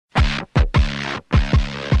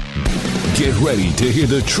Get ready to hear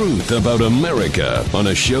the truth about America on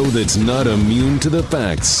a show that's not immune to the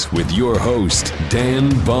facts with your host, Dan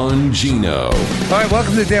Bongino. All right,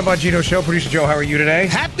 welcome to the Dan Bongino Show. Producer Joe, how are you today?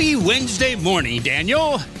 Happy Wednesday morning,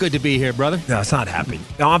 Daniel. Good to be here, brother. No, it's not happy.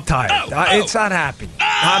 No, I'm tired. It's not happy.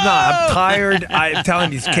 I'm not. I'm tired. I'm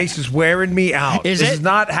telling you, this case is wearing me out. Is this it? is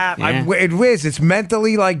not happy. Yeah. It is. It's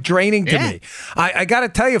mentally, draining to me. I got to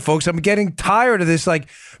tell you, folks, I'm getting tired of this,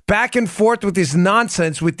 back and forth with this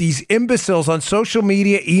nonsense with these imbeciles on social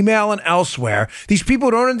media, email, and elsewhere. These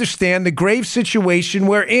people don't understand the grave situation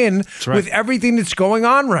we're in with everything that's going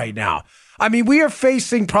on right now. I mean, we are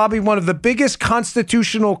facing probably one of the biggest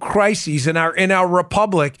constitutional crises in our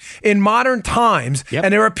republic in modern times. Yep.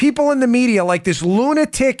 And there are people in the media like this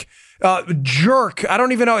lunatic jerk. I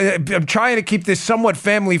don't even know. I'm trying to keep this somewhat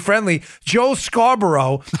family friendly. Joe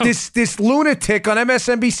Scarborough, this lunatic on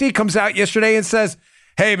MSNBC comes out yesterday and says,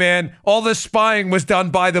 hey, man, all this spying was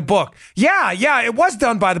done by the book. Yeah, it was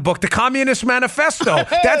done by the book. The Communist Manifesto.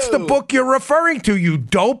 That's the book you're referring to, you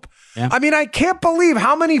dope. Yeah. I mean, I can't believe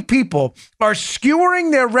how many people are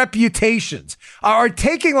skewering their reputations, are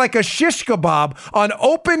taking like a shish kebab on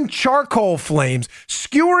open charcoal flames,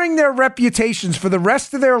 skewering their reputations for the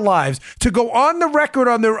rest of their lives to go on the record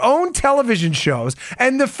on their own television shows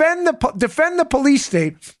and defend the police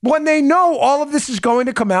state when they know all of this is going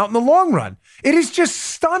to come out in the long run. It is just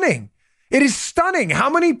stunning. It is stunning how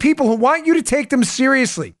many people who want you to take them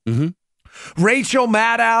seriously. Mm-hmm. Rachel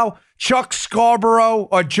Maddow, Chuck Scarborough,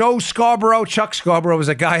 or Joe Scarborough. Chuck Scarborough was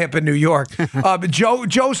a guy up in New York.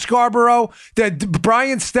 Joe Scarborough,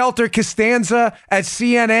 Brian Stelter Costanza at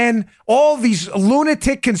CNN, all these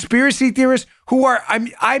lunatic conspiracy theorists who are,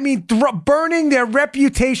 burning their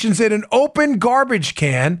reputations in an open garbage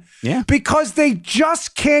can because they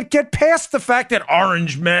just can't get past the fact that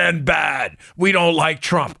Orange Man bad. We don't like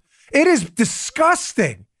Trump. It is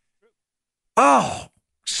disgusting. Oh,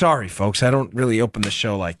 sorry, folks. I don't really open the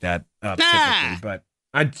show like that typically, but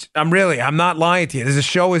I'm not lying to you. This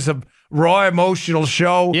show is a raw, emotional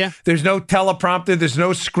show. Yeah. There's no teleprompter. There's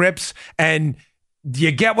no scripts. And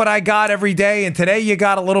you get what I got every day. And today you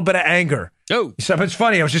got a little bit of anger. Oh, so it's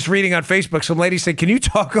funny. I was just reading on Facebook. Some lady said, can you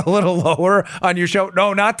talk a little lower on your show?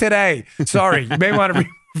 No, not today. Sorry. You may want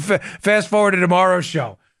to fast forward to tomorrow's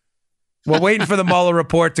show. We're waiting for the Mueller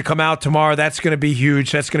report to come out tomorrow. That's going to be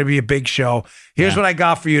huge. That's going to be a big show. Here's what I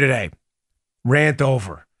got for you today. Rant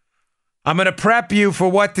over. I'm going to prep you for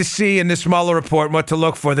what to see in this Mueller report and what to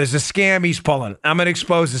look for. There's a scam he's pulling. I'm going to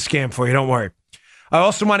expose the scam for you. Don't worry. I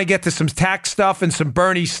also want to get to some tax stuff and some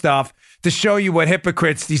Bernie stuff to show you what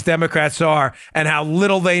hypocrites these Democrats are and how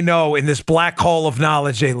little they know in this black hole of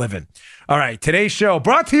knowledge they live in. All right, today's show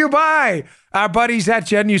brought to you by our buddies at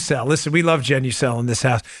Genucel. Listen, we love Genucel in this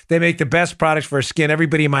house. They make the best products for skin.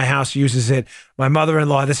 Everybody in my house uses it. My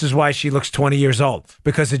mother-in-law, this is why she looks 20 years old,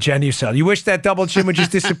 because of Genucel. You wish that double chin would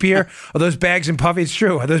just disappear? Are those bags and puffy? It's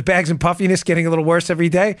true. Are those bags and puffiness getting a little worse every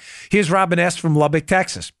day? Here's Robin S. from Lubbock,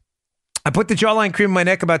 Texas. I put the jawline cream in my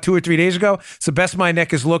neck about 2 or 3 days ago. It's the best my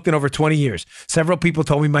neck has looked in over 20 years. Several people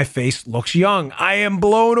told me my face looks young. I am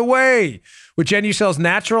blown away. With Genucel's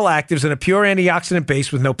natural actives and a pure antioxidant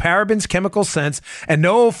base with no parabens, chemical scents, and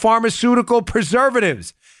no pharmaceutical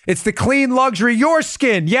preservatives. It's the clean luxury your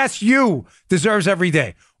skin, yes, you, deserves every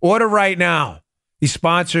day. Order right now. These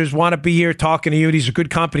sponsors want to be here talking to you. These are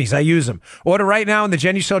good companies. I use them. Order right now, and the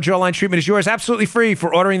Genucel jawline treatment is yours absolutely free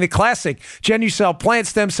for ordering the classic Genucel plant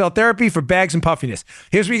stem cell therapy for bags and puffiness.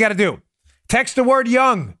 Here's what you got to do. Text the word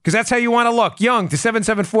young, because that's how you want to look. Young to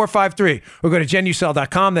 77453. Or go to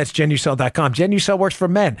Genucel.com. That's Genucel.com. Genucel works for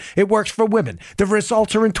men. It works for women. The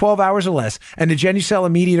results are in 12 hours or less. And the Genucel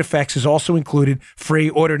immediate effects is also included.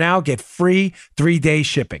 Free. Order now. Get free 3-day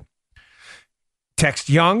shipping. Text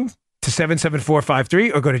young to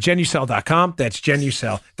 77453 or go to Genucel.com. That's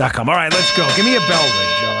Genucel.com. All right, let's go. Give me a bell ring,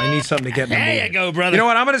 Joe. I need something to get in the mood. There you go, brother. You know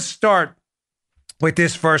what? I'm going to start with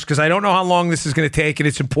this first because I don't know how long this is going to take, and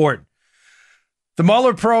it's important. The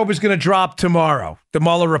Mueller probe is going to drop tomorrow. The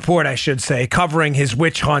Mueller report, I should say, covering his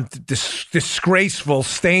witch hunt, disgraceful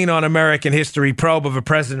stain on American history probe of a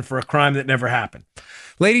president for a crime that never happened.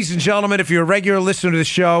 Ladies and gentlemen, if you're a regular listener to the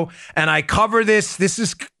show and I cover this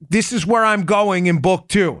is where I'm going in book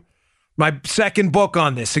 2. My second book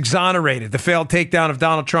on this, Exonerated, the failed takedown of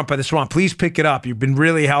Donald Trump by the swamp. Please pick it up. You've been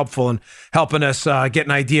really helpful in helping us get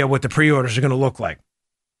an idea what the pre-orders are going to look like.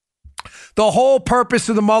 The whole purpose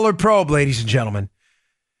of the Mueller probe, ladies and gentlemen,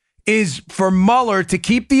 is for Mueller to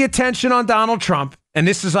keep the attention on Donald Trump, and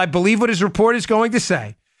this is, I believe, what his report is going to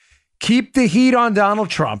say. Keep the heat on Donald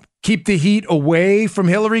Trump. Keep the heat away from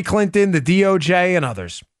Hillary Clinton, the DOJ, and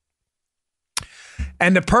others.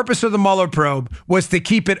 And the purpose of the Mueller probe was to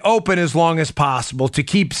keep it open as long as possible, to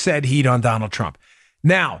keep said heat on Donald Trump.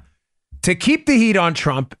 Now, to keep the heat on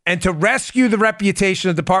Trump and to rescue the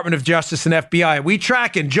reputation of the Department of Justice and FBI, we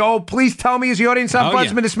tracking. Joe, please tell me as the audience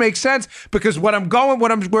ombudsman this makes sense, because where I'm going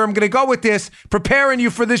to go with this, preparing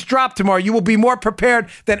you for this drop tomorrow, you will be more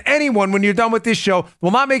prepared than anyone when you're done with this show.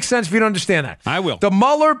 Will not make sense if you don't understand that. I will. The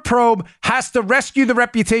Mueller probe has to rescue the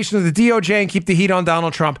reputation of the DOJ and keep the heat on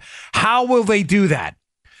Donald Trump. How will they do that?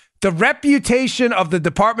 The reputation of the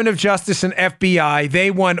Department of Justice and FBI,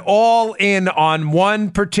 they went all in on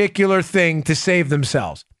one particular thing to save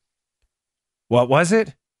themselves. What was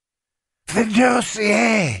it? The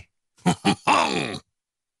dossier.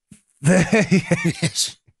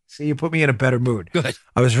 See, you put me in a better mood. Good.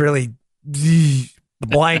 I was really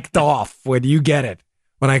blanked off when you get it.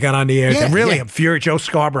 When I got on the air. I'm furious. Joe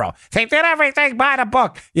Scarborough. They did everything by the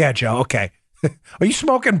book. Yeah, Joe, okay. Are you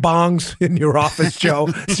smoking bongs in your office, Joe?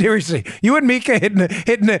 Seriously, you and Mika hitting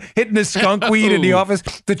the skunk weed in the office,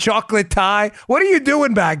 the chocolate tie. What are you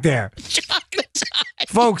doing back there, Chocolate tie,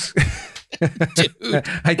 folks? Dude.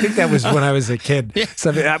 I think that was when I was a kid. Yeah.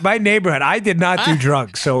 So my neighborhood, I did not do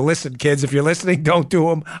drugs. So listen, kids, if you're listening, don't do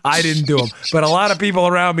them. I didn't do them, but a lot of people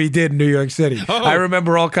around me did in New York City. Oh. I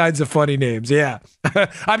remember all kinds of funny names. Yeah,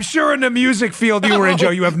 I'm sure in the music field you were in, Joe.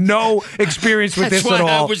 You have no experience with this at all.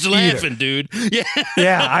 I was laughing, dude. Yeah,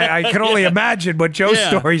 yeah. I can only imagine what Joe's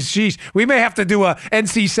stories. Sheesh, we may have to do a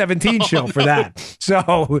NC-17 show for that.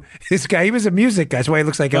 So this guy, he was a music guy. That's why he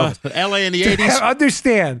looks like Elvis. L.A. in the 80s.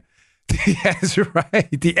 Understand. Yes, right.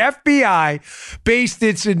 The FBI based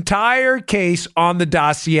its entire case on the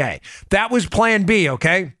dossier. That was Plan B,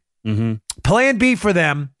 okay? Mm-hmm. Plan B for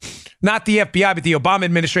them, not the FBI, but the Obama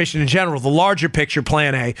administration in general, the larger picture,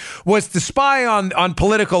 Plan A, was to spy on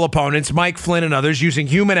political opponents, Mike Flynn and others, using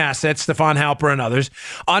human assets, Stefan Halper and others,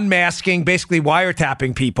 unmasking, basically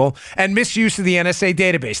wiretapping people, and misuse of the NSA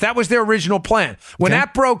database. That was their original plan. When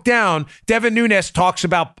that broke down, Devin Nunes talks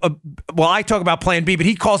about, I talk about Plan B, but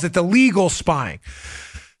he calls it the legal spying.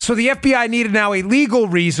 So the FBI needed now a legal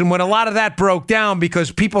reason when a lot of that broke down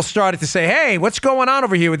because people started to say, hey, what's going on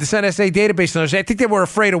over here with this NSA database? And I think they were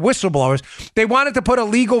afraid of whistleblowers. They wanted to put a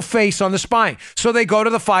legal face on the spying. So they go to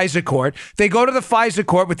the FISA court. They go to the FISA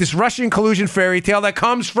court with this Russian collusion fairy tale that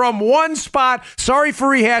comes from one spot. Sorry for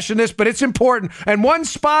rehashing this, but it's important. And one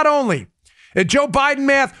spot only. Joe Biden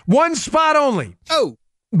math, one spot only. Oh.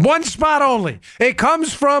 One spot only. It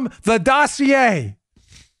comes from the dossier.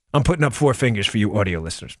 I'm putting up 4 fingers for you audio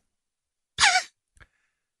listeners.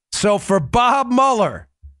 So for Bob Mueller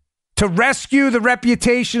to rescue the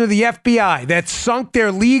reputation of the FBI that sunk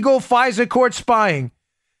their legal FISA court spying,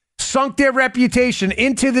 sunk their reputation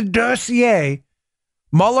into the dossier,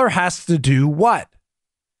 Mueller has to do what?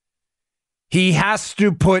 He has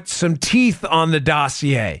to put some teeth on the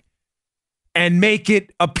dossier and make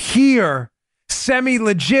it appear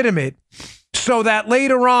semi-legitimate so that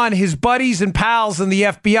later on his buddies and pals in the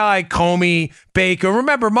FBI, Comey, Baker,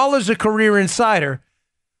 remember, Mueller's a career insider,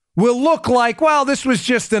 will look like, well, this was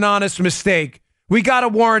just an honest mistake. We got a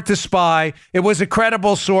warrant to spy. It was a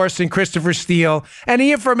credible source in Christopher Steele, and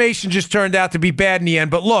the information just turned out to be bad in the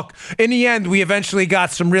end. But look, in the end, we eventually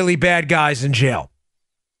got some really bad guys in jail.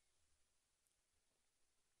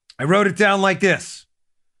 I wrote it down like this.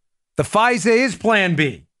 The FISA is Plan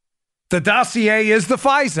B. The dossier is the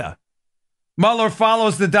FISA. Mueller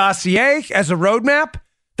follows the dossier as a roadmap.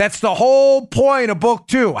 That's the whole point of book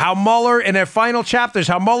 2. How Mueller, in their final chapters,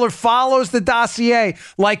 how Mueller follows the dossier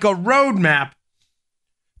like a roadmap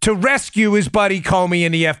to rescue his buddy Comey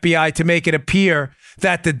and the FBI to make it appear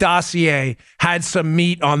that the dossier had some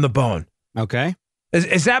meat on the bone. Okay.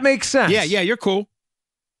 Does that make sense? Yeah, you're cool.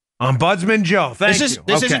 Ombudsman Joe, thank you.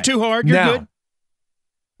 This isn't too hard. You're good.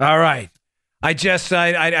 All right. I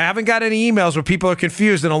haven't got any emails where people are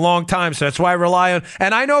confused in a long time, so that's why I rely on.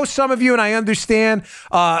 And I know some of you, and I understand.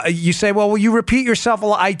 You say, well, will you repeat yourself a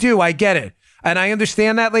lot? I do. I get it. And I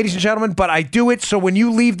understand that, ladies and gentlemen, but I do it so when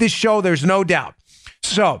you leave this show, there's no doubt.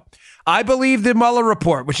 So I believe the Mueller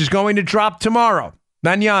report, which is going to drop tomorrow,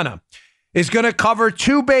 mañana, is going to cover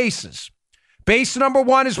 2 bases. Base number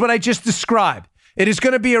 1 is what I just described. It is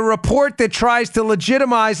going to be a report that tries to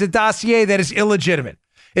legitimize a dossier that is illegitimate.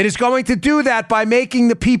 It is going to do that by making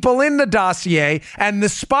the people in the dossier and the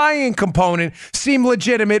spying component seem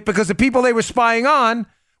legitimate because the people they were spying on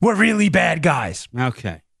were really bad guys.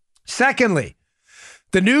 Okay. Secondly,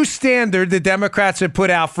 the new standard the Democrats have put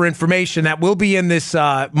out for information that will be in this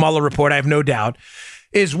Mueller report, I have no doubt,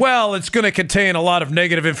 is, well, it's going to contain a lot of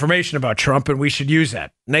negative information about Trump, and we should use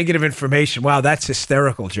that. Negative information. Wow, that's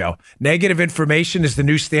hysterical, Joe. Negative information is the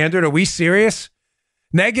new standard. Are we serious?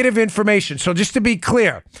 Negative information. So just to be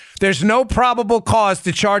clear, there's no probable cause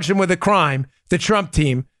to charge them with a crime, the Trump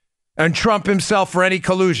team, and Trump himself for any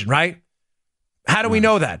collusion, right? How do we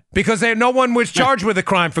know that? Because no one was charged with a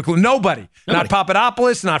crime for collusion. Nobody. Not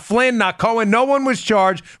Papadopoulos, not Flynn, not Cohen. No one was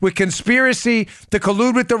charged with conspiracy to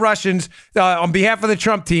collude with the Russians on behalf of the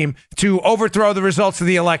Trump team to overthrow the results of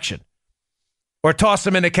the election or toss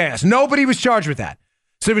them into chaos. Nobody was charged with that.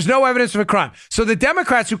 So there was no evidence of a crime. So the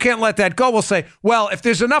Democrats who can't let that go will say, well, if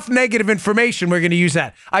there's enough negative information, we're going to use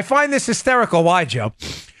that. I find this hysterical. Why, Joe?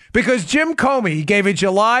 Because Jim Comey gave a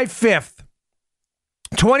July 5th,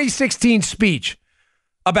 2016 speech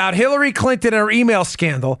about Hillary Clinton and her email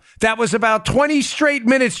scandal that was about 20 straight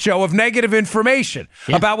minutes, Joe, of negative information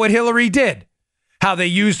about what Hillary did, how they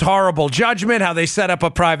used horrible judgment, how they set up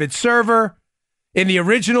a private server. In the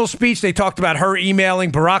original speech, they talked about her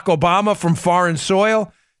emailing Barack Obama from foreign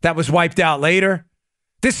soil. That was wiped out later.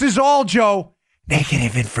 This is all, Joe,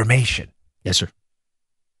 negative information. Yes, sir.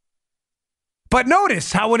 But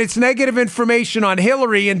notice how when it's negative information on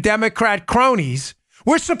Hillary and Democrat cronies,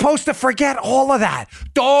 we're supposed to forget all of that.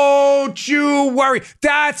 Don't you worry.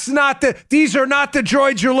 These are not the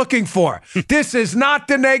droids you're looking for. This is not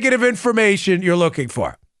the negative information you're looking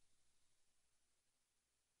for.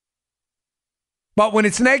 But when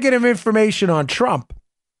it's negative information on Trump,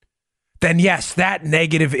 then yes, that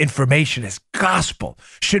negative information is gospel.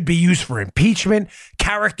 Should be used for impeachment,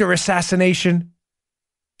 character assassination,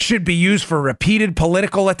 should be used for repeated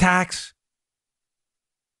political attacks.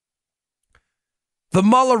 The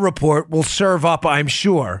Mueller report will serve up, I'm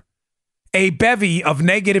sure, a bevy of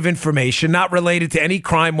negative information not related to any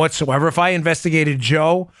crime whatsoever. If I investigated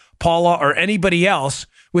Joe, Paula, or anybody else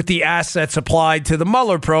with the assets applied to the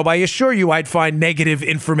Mueller probe, I assure you I'd find negative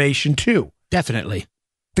information too. Definitely.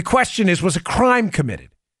 The question is, was a crime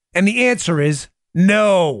committed? And the answer is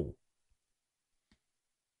no.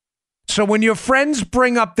 So when your friends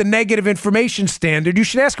bring up the negative information standard, you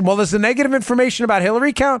should ask them, well, does the negative information about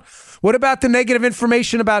Hillary count? What about the negative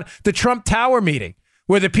information about the Trump Tower meeting,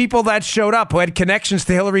 where the people that showed up who had connections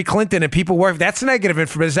to Hillary Clinton and people work, that's negative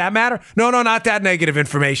information. Does that matter? No, not that negative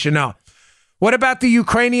information, no. What about the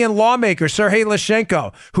Ukrainian lawmaker, Sergei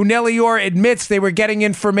Lyshenko, who Nellie Orr admits they were getting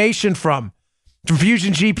information from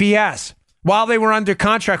Fusion GPS while they were under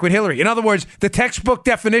contract with Hillary? In other words, the textbook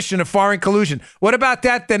definition of foreign collusion. What about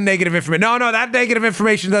that then negative information? No, that negative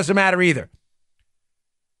information doesn't matter either.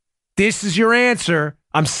 This is your answer.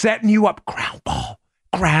 I'm setting you up.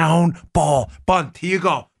 Ground ball, bunt. Here you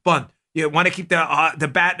go, bunt. You want to keep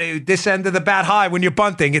the bat, this end of the bat high when you're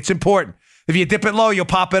bunting. It's important. If you dip it low, you'll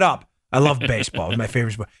pop it up. I love baseball. It's my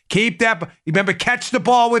favorite sport. Keep that. Remember, catch the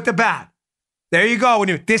ball with the bat. There you go.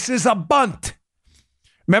 This is a bunt.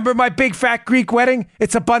 Remember my big fat Greek wedding?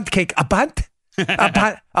 It's a bunt cake. A bunt?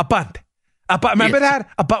 A bunt. Remember that?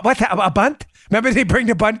 A bunt? Remember they bring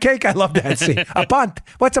the bunt cake? I love that scene. A bunt.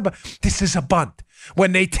 What's a bunt? This is a bunt.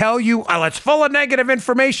 When they tell you, oh, it's full of negative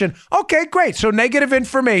information. Okay, great. So negative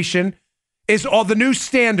information is all the new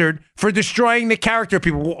standard for destroying the character of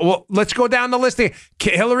people. Well, let's go down the list.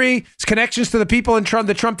 Hillary's connections to the people in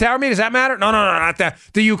the Trump Tower meeting. Does that matter? No, not that.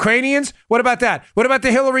 The Ukrainians? What about that? What about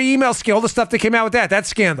the Hillary email scandal? All the stuff that came out with that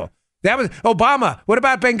scandal. That was Obama. What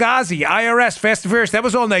about Benghazi, IRS, Fast and Furious? That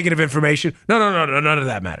was all negative information. No, none of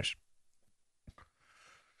that matters.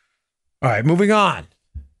 All right, moving on.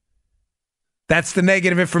 That's the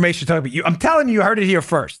negative information talking about. I'm telling you heard it here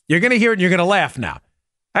first. You're going to hear it and you're going to laugh now.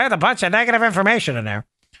 I had a bunch of negative information in there.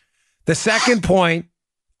 The second point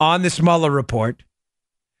on this Mueller report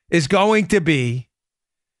is going to be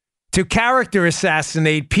to character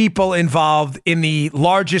assassinate people involved in the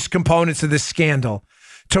largest components of this scandal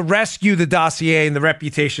to rescue the dossier and the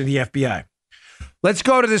reputation of the FBI. Let's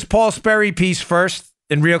go to this Paul Sperry piece first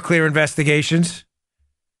in Real Clear Investigations.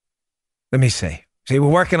 Let me see. See, we're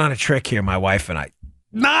working on a trick here, my wife and I.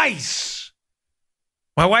 Nice!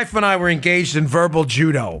 My wife and I were engaged in verbal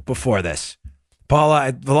judo before this. Paula,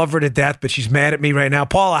 I love her to death, but she's mad at me right now.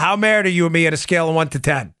 Paula, how mad are you and me at a scale of 1 to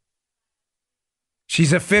 10?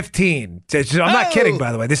 She's a 15. I'm not kidding,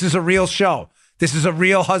 by the way. This is a real show. This is a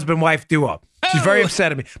real husband-wife duo. She's very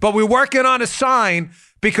upset at me. But we're working on a sign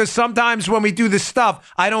because sometimes when we do this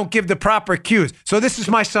stuff, I don't give the proper cues. So this is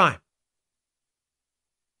my sign.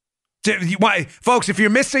 Folks, if you're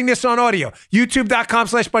missing this on audio,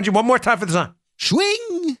 youtube.com/Bungie. One more time for the sign.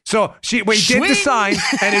 Swing. So we did the sign,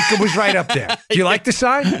 and it was right up there. Do you like the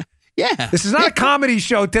sign? Yeah. This is not a comedy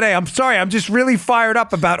show today. I'm sorry. I'm just really fired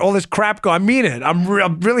up about all this crap going. I mean it. I'm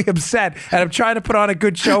really upset, and I'm trying to put on a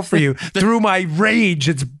good show for you through my rage.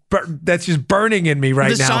 That's just burning in me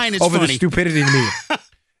right now sign is over funny. the stupidity of me.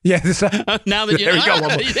 Yeah. The sign. Now that there we go. One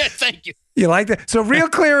more. Yeah, thank you. You like that? So Real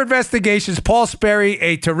Clear Investigations, Paul Sperry,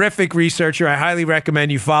 a terrific researcher. I highly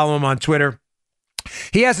recommend you follow him on Twitter.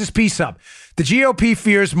 He has his piece up. The GOP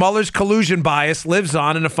fears Mueller's collusion bias lives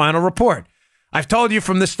on in the final report. I've told you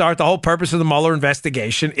from the start, the whole purpose of the Mueller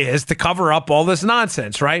investigation is to cover up all this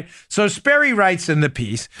nonsense, right? So Sperry writes in the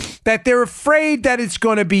piece that they're afraid that it's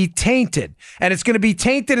going to be tainted, and it's going to be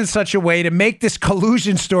tainted in such a way to make this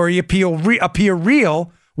collusion story appear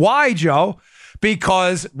real. Why, Joe?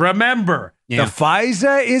 Because remember, the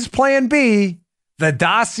FISA is plan B. The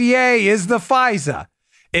dossier is the FISA.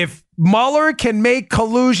 If Mueller can make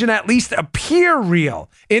collusion at least appear real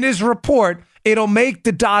in his report, it'll make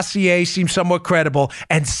the dossier seem somewhat credible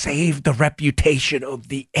and save the reputation of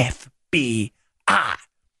the FBI.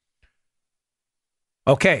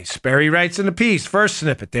 Okay, Sperry writes in the piece. First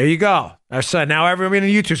snippet. There you go. Now everyone on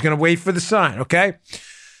YouTube is going to wait for the sign, okay?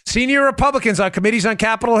 Senior Republicans on committees on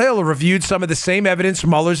Capitol Hill have reviewed some of the same evidence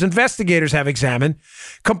Mueller's investigators have examined,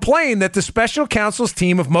 complained that the special counsel's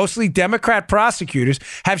team of mostly Democrat prosecutors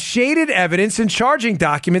have shaded evidence in charging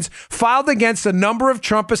documents filed against a number of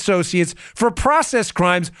Trump associates for process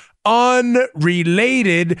crimes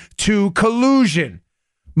unrelated to collusion,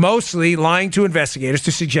 mostly lying to investigators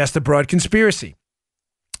to suggest a broad conspiracy.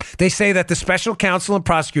 They say that the special counsel and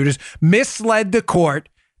prosecutors misled the court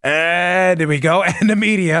and there we go. And the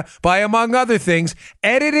media by, among other things,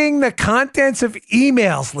 editing the contents of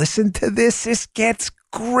emails. Listen to this. This gets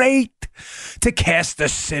great. To cast a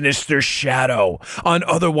sinister shadow on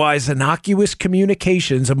otherwise innocuous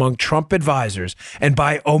communications among Trump advisors and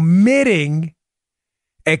by omitting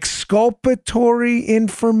exculpatory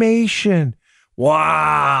information.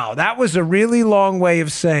 Wow, that was a really long way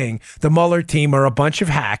of saying the Mueller team are a bunch of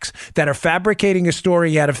hacks that are fabricating a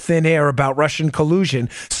story out of thin air about Russian collusion,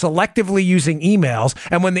 selectively using emails.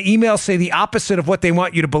 And when the emails say the opposite of what they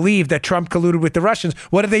want you to believe, that Trump colluded with the Russians,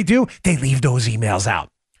 what do? They leave those emails out.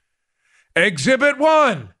 Exhibit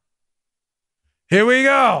 1. Here we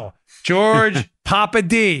go. George Papa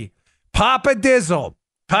D. Papa Dizzle.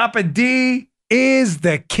 Papa D is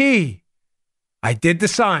the key. I did the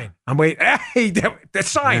sign. I'm waiting. Hey, the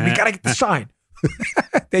sign. We got to get the sign.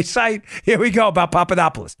 They cite, here we go, about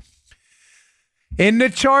Papadopoulos. In the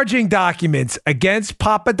charging documents against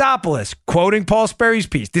Papadopoulos, quoting Paul Sperry's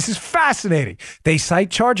piece, this is fascinating. They cite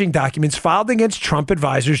charging documents filed against Trump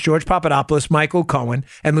advisors George Papadopoulos, Michael Cohen,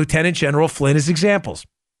 and Lieutenant General Flynn as examples.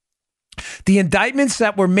 The indictments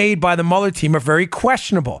that were made by the Mueller team are very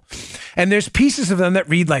questionable. And there's pieces of them that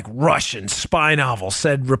read like Russian spy novels,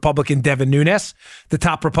 said Republican Devin Nunes, the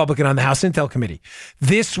top Republican on the House Intel Committee.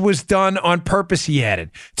 This was done on purpose, he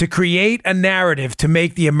added, to create a narrative to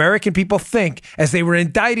make the American people think, as they were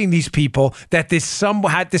indicting these people, that this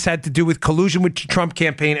had to do with collusion with the Trump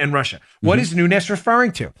campaign and Russia. What is Nunes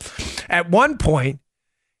referring to? At one point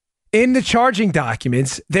in the charging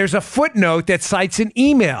documents, there's a footnote that cites an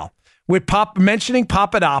email with mentioning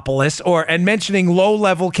Papadopoulos and mentioning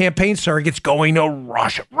low-level campaign surrogates going to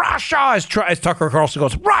Russia. Russia, as Tucker Carlson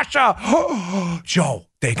goes, Russia. Joe,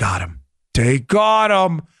 they got him. They got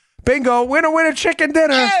him. Bingo, winner, chicken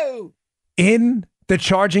dinner. Ew. In the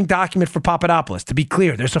charging document for Papadopoulos, to be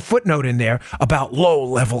clear, there's a footnote in there about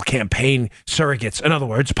low-level campaign surrogates. In other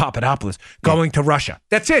words, Papadopoulos going to Russia.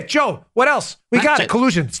 That's it, Joe. What else? We got it.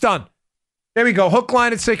 Collusion. It's done. There we go. Hook,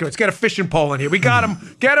 line, and sinker. Let's get a fishing pole in here. We got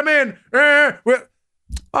him. Get him in.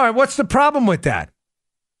 All right. What's the problem with that?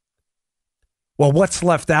 Well, what's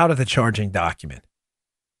left out of the charging document?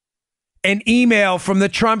 An email from the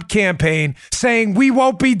Trump campaign saying we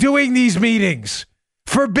won't be doing these meetings,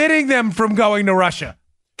 forbidding them from going to Russia.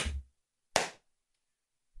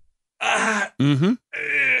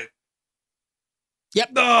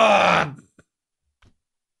 Yep.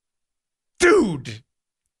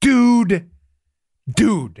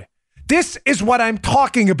 Dude, this is what I'm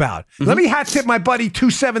talking about. Let me hat tip my buddy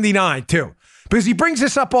 279 too, because he brings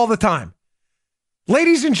this up all the time.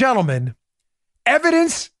 Ladies and gentlemen,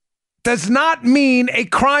 evidence does not mean a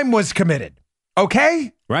crime was committed.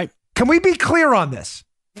 Okay? Right. Can we be clear on this?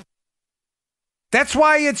 That's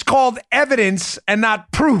why it's called evidence and not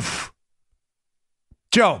proof.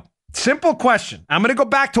 Joe, simple question. I'm going to go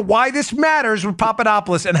back to why this matters with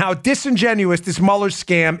Papadopoulos and how disingenuous this Mueller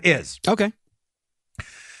scam is. Okay.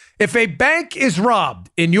 If a bank is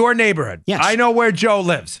robbed in your neighborhood, yes. I know where Joe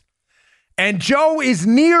lives, and Joe is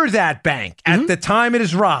near that bank at the time it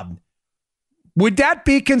is robbed, would that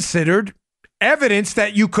be considered evidence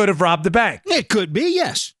that you could have robbed the bank? It could be,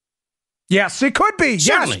 yes. Yes, it could be.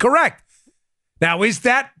 Certainly. Yes, correct. Now, is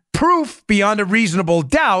that proof beyond a reasonable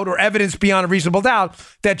doubt or evidence beyond a reasonable doubt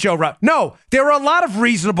that Joe robbed? No, there are a lot of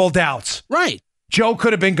reasonable doubts. Right. Joe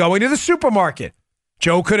could have been going to the supermarket.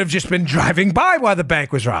 Joe could have just been driving by while the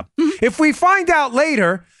bank was robbed. If we find out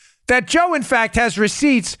later that Joe, in fact, has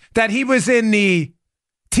receipts that he was in the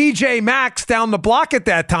TJ Maxx down the block at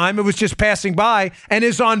that time, it was just passing by, and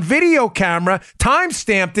is on video camera,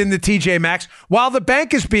 time-stamped in the TJ Maxx while the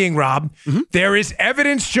bank is being robbed, there is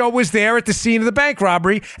evidence Joe was there at the scene of the bank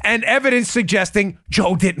robbery and evidence suggesting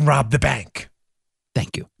Joe didn't rob the bank.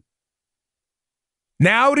 Thank you.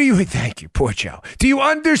 Now thank you, poor Joe. Do you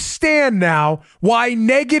understand now why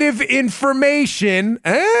negative information,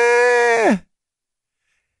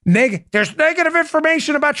 there's negative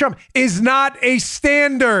information about Trump is not a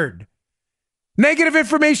standard. Negative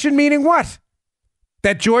information meaning what?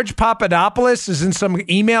 That George Papadopoulos is in some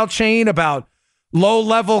email chain about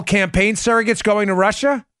low-level campaign surrogates going to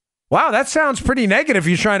Russia? Wow, that sounds pretty negative if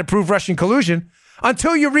you're trying to prove Russian collusion.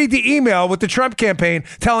 Until you read the email with the Trump campaign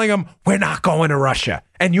telling them, we're not going to Russia,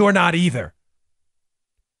 and you're not either.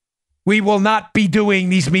 We will not be doing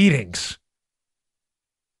these meetings.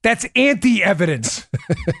 That's anti-evidence.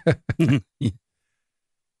 Do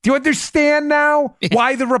you understand now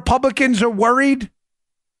why the Republicans are worried?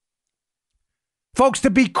 Folks,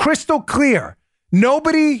 to be crystal clear,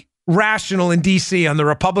 nobody rational in D.C. on the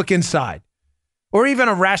Republican side, or even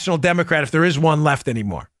a rational Democrat, if there is one left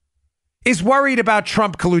anymore, is worried about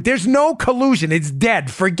Trump collusion. There's no collusion. It's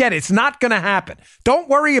dead. Forget it. It's not going to happen. Don't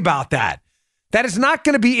worry about that. That is not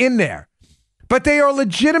going to be in there. But they are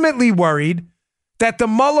legitimately worried that the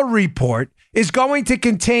Mueller report is going to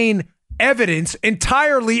contain evidence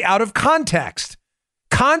entirely out of context.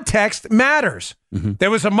 Context matters.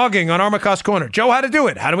 There was a mugging on Armacost Corner. Joe had to do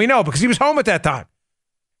it. How do we know? Because he was home at that time.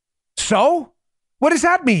 So? What does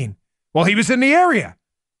that mean? Well, he was in the area.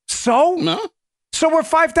 So? No. So were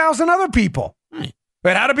 5,000 other people. It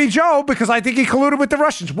had to be Joe because I think he colluded with the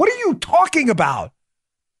Russians. What are you talking about?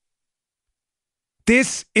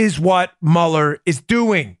 This is what Mueller is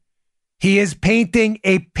doing. He is painting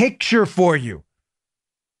a picture for you.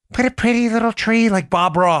 Put a pretty little tree like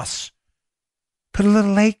Bob Ross. Put a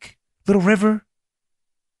little lake, little river.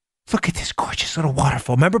 Look at this gorgeous little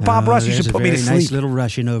waterfall. Remember Bob Ross used to put me to sleep. There's a nice little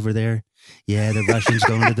Russian over there. Yeah, the Russians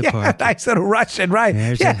going to the park. Nice little Russian,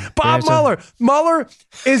 right? Bob Mueller. Mueller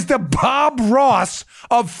is the Bob Ross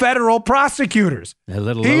of federal prosecutors. A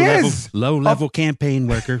little low-level campaign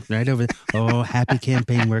worker right over there. Oh, happy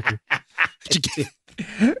campaign worker.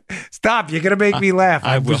 Stop. You're going to make me laugh.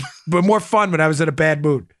 I will. But more fun when I was in a bad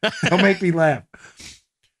mood. Don't make me laugh.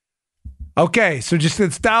 Okay, so just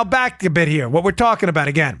let's dial back a bit here. What we're talking about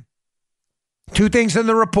again. Two things in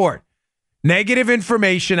the report. Negative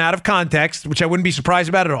information out of context, which I wouldn't be surprised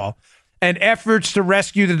about at all, and efforts to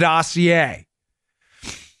rescue the dossier.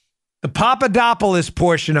 The Papadopoulos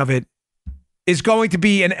portion of it is going to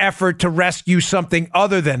be an effort to rescue something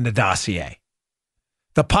other than the dossier.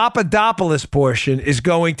 The Papadopoulos portion is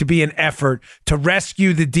going to be an effort to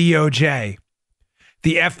rescue the DOJ,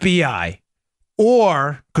 the FBI,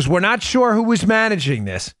 or, because we're not sure who was managing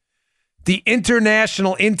this, the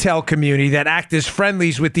international intel community that act as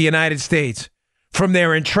friendlies with the United States from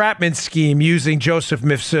their entrapment scheme using Joseph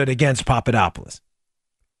Mifsud against Papadopoulos.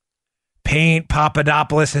 Paint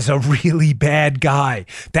Papadopoulos as a really bad guy.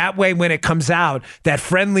 That way, when it comes out that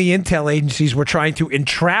friendly intel agencies were trying to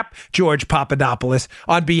entrap George Papadopoulos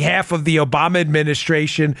on behalf of the Obama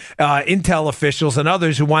administration, intel officials, and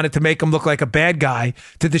others who wanted to make him look like a bad guy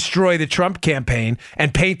to destroy the Trump campaign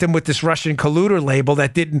and paint him with this Russian colluder label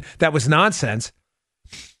that was nonsense.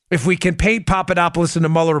 If we can paint Papadopoulos in the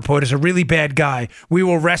Mueller report as a really bad guy, we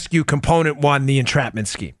will rescue component one, the entrapment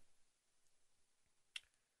scheme.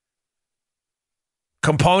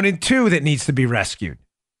 Component two that needs to be rescued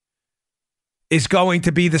is going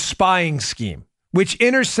to be the spying scheme, which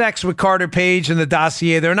intersects with Carter Page and the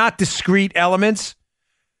dossier. They're not discrete elements,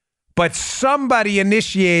 but somebody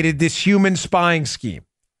initiated this human spying scheme.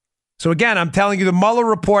 So again, I'm telling you the Mueller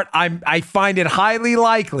report, I find it highly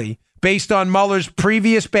likely, based on Mueller's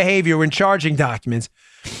previous behavior in charging documents,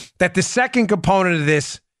 that the second component of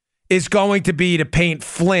this is going to be to paint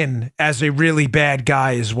Flynn as a really bad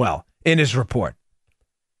guy as well in his report.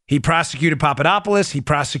 He prosecuted Papadopoulos. He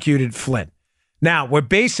prosecuted Flynn. Now, we're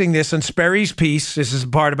basing this on Sperry's piece. This is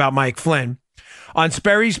the part about Mike Flynn. On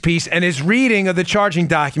Sperry's piece and his reading of the charging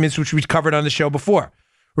documents, which we covered on the show before.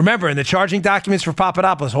 Remember, in the charging documents for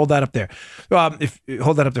Papadopoulos, hold that up there.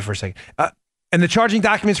 Hold that up there for a second. And the charging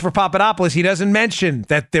documents for Papadopoulos, he doesn't mention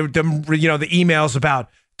that the emails about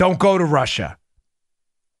don't go to Russia.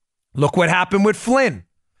 Look what happened with Flynn.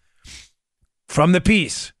 From the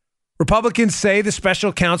piece. Republicans say the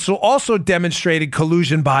special counsel also demonstrated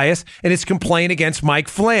collusion bias in its complaint against Mike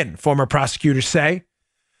Flynn, former prosecutors say.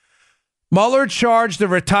 Mueller charged the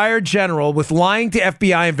retired general with lying to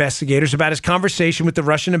FBI investigators about his conversation with the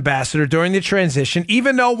Russian ambassador during the transition,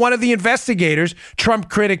 even though one of the investigators, Trump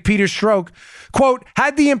critic Peter Strzok, quote,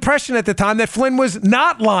 had the impression at the time that Flynn was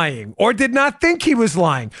not lying or did not think he was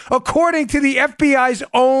lying, according to the FBI's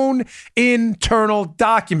own internal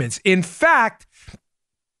documents. In fact,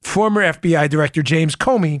 former FBI Director James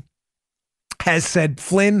Comey has said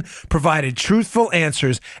Flynn provided truthful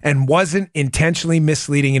answers and wasn't intentionally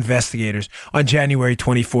misleading investigators on January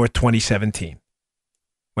 24th, 2017,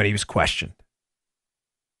 when he was questioned.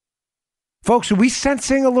 Folks, are we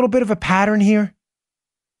sensing a little bit of a pattern here?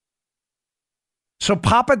 So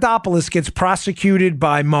Papadopoulos gets prosecuted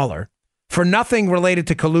by Mueller for nothing related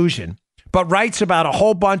to collusion, but writes about a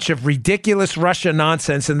whole bunch of ridiculous Russia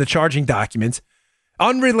nonsense in the charging documents,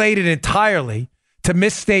 unrelated entirely to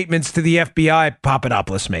misstatements to the FBI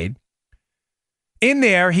Papadopoulos made. In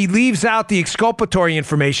there, he leaves out the exculpatory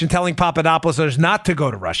information telling Papadopoulos not to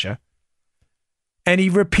go to Russia. And he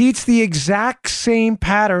repeats the exact same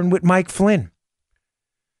pattern with Mike Flynn.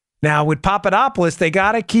 Now, with Papadopoulos, they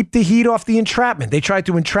got to keep the heat off the entrapment. They tried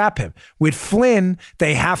to entrap him. With Flynn,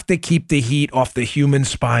 they have to keep the heat off the human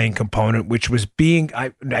spying component, which was being,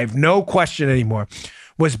 I have no question anymore,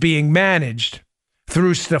 was being managed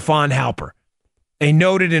through Stefan Halper, a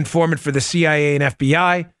noted informant for the CIA and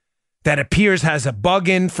FBI that appears has a bug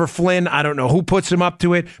in for Flynn. I don't know who puts him up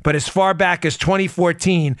to it, but as far back as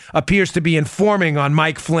 2014, appears to be informing on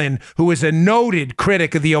Mike Flynn, who is a noted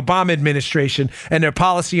critic of the Obama administration and their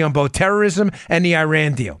policy on both terrorism and the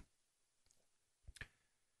Iran deal.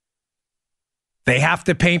 They have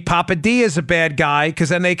to paint Papa D as a bad guy because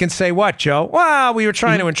then they can say what, Joe? Well, we were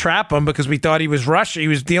trying to entrap him because we thought he was Russia. He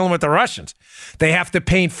was dealing with the Russians. They have to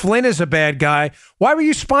paint Flynn as a bad guy. Why were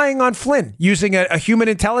you spying on Flynn using a human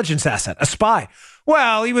intelligence asset, a spy?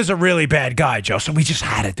 Well, he was a really bad guy, Joe, so we just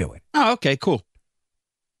had to do it. Oh, okay, cool.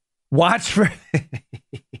 Watch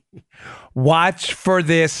for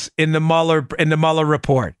this in the Mueller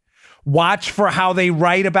report. Watch for how they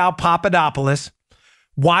write about Papadopoulos.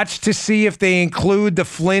 Watch to see if they include the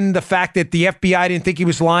fact that the FBI didn't think he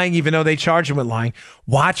was lying, even though they charged him with lying.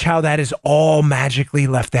 Watch how that is all magically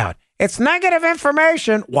left out. It's negative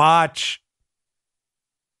information. Watch.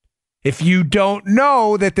 If you don't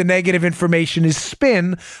know that the negative information is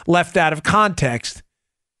spin left out of context,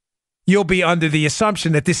 you'll be under the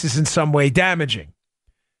assumption that this is in some way damaging.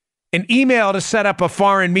 An email to set up a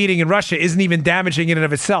foreign meeting in Russia isn't even damaging in and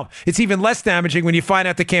of itself. It's even less damaging when you find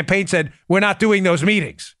out the campaign said, we're not doing those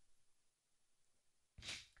meetings.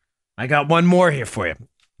 I got one more here for you.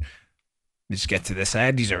 Let's get to this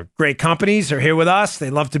ad. These are great companies. They're here with us. They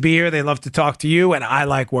love to be here. They love to talk to you, and I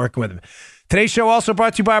like working with them. Today's show also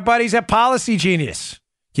brought to you by our buddies at Policy Genius.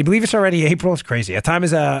 Can you believe it's already April? It's crazy. Time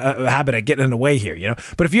is a habit of getting in the way here, you know.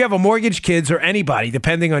 But if you have a mortgage, kids, or anybody,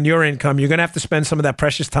 depending on your income, you're going to have to spend some of that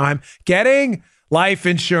precious time getting life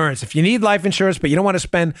insurance. If you need life insurance, but you don't want to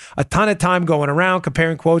spend a ton of time going around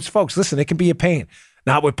comparing quotes, folks, listen, it can be a pain.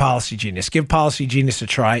 Not with Policy Genius. Give Policy Genius a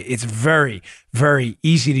try. It's very, very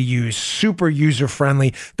easy to use, super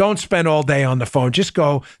user-friendly. Don't spend all day on the phone. Just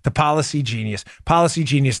go to Policy Genius,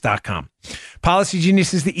 policygenius.com. Policy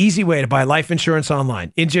Genius is the easy way to buy life insurance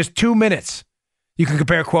online. In just 2 minutes, you can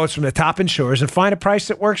compare quotes from the top insurers and find a price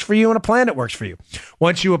that works for you and a plan that works for you.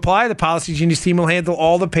 Once you apply, the Policy Genius team will handle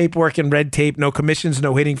all the paperwork and red tape. No commissions,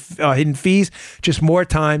 no hidden fees, just more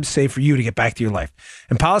time saved for you to get back to your life.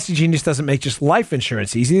 And Policy Genius doesn't make just life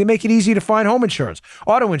insurance easy. They make it easy to find home insurance,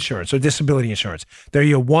 auto insurance, or disability insurance. They're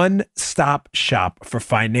your one-stop shop for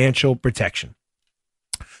financial protection.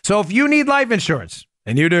 So if you need life insurance,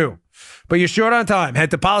 and you do, but you're short on time, head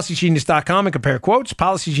to policygenius.com and compare quotes.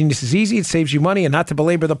 Policy Genius is easy. It saves you money, and not to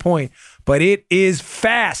belabor the point, but it is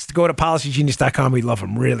fast. Go to policygenius.com. We love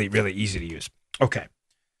them. Really, really easy to use. Okay.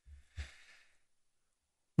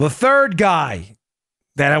 The third guy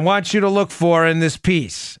that I want you to look for in this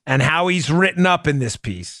piece and how he's written up in this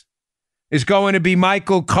piece is going to be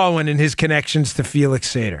Michael Cohen and his connections to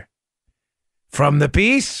Felix Sater. From the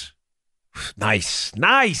piece, nice,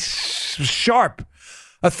 sharp.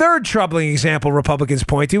 A third troubling example Republicans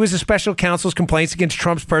point to is the special counsel's complaints against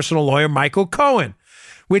Trump's personal lawyer, Michael Cohen,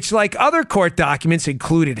 which, like other court documents,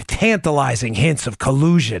 included tantalizing hints of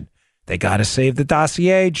collusion. They got to save the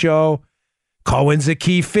dossier, Joe. Cohen's a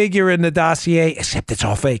key figure in the dossier, except it's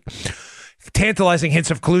all fake. Tantalizing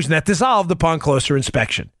hints of collusion that dissolved upon closer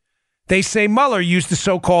inspection. They say Mueller used the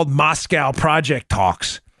so-called Moscow Project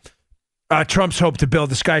talks, Trump's hope to build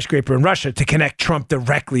a skyscraper in Russia, to connect Trump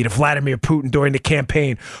directly to Vladimir Putin during the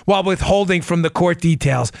campaign, while withholding from the court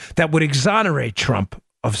details that would exonerate Trump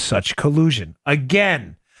of such collusion.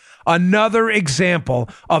 Again, Another example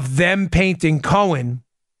of them painting Cohen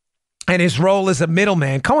and his role as a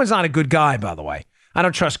middleman. Cohen's not a good guy, by the way. I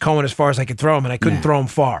don't trust Cohen as far as I could throw him, and I couldn't throw him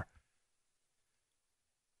far.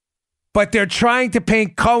 But they're trying to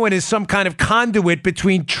paint Cohen as some kind of conduit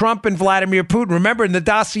between Trump and Vladimir Putin. Remember, in the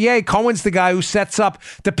dossier, Cohen's the guy who sets up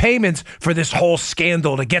the payments for this whole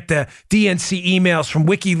scandal to get the DNC emails from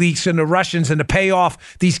WikiLeaks and the Russians and to pay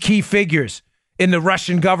off these key figures in the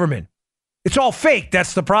Russian government. It's all fake.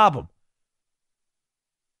 That's the problem.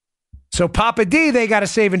 So Papa D, they got to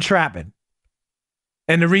save entrapment.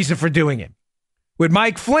 And the reason for doing it. With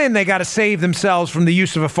Mike Flynn, they got to save themselves from the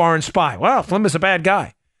use of a foreign spy. Well, Flynn is a bad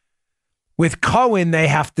guy. With Cohen, they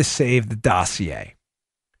have to save the dossier.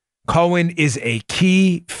 Cohen is a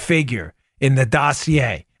key figure in the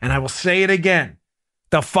dossier. And I will say it again.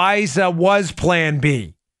 The FISA was Plan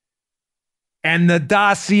B. And the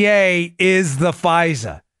dossier is the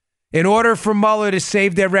FISA. In order for Mueller to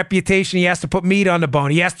save their reputation, he has to put meat on the bone.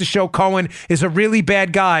 He has to show Cohen is a really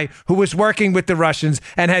bad guy who was working with the Russians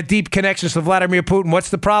and had deep connections to Vladimir Putin. What's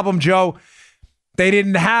the problem, Joe? They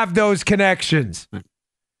didn't have those connections.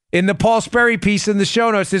 In the Paul Sperry piece in the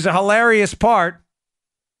show notes, there's a hilarious part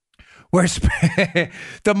where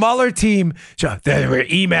the Mueller team, there were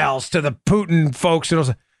emails to the Putin folks.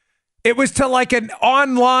 And it was to like an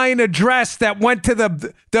online address that went to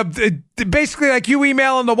the basically like you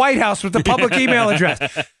email in the White House with the public email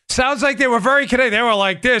address. Sounds like they were very connected. They were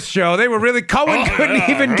like this, Joe. They were really, Cohen couldn't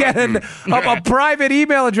even get a private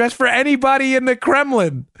email address for anybody in the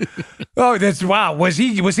Kremlin. Oh, that's wow. Was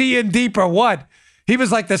he in deep or what? He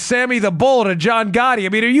was like the Sammy the Bull to John Gotti. I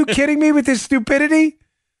mean, are you kidding me with this stupidity?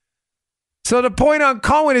 So the point on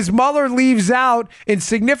Cohen is Mueller leaves out in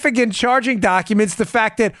significant charging documents the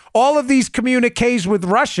fact that all of these communiques with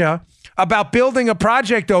Russia about building a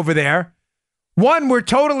project over there, one, were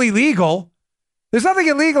totally legal. There's nothing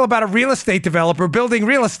illegal about a real estate developer building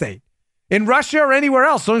real estate in Russia or anywhere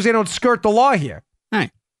else, as long as they don't skirt the law here.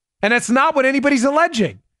 Right. And that's not what anybody's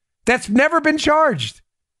alleging. That's never been charged.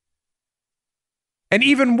 And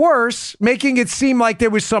even worse, making it seem like there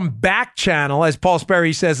was some back channel, as Paul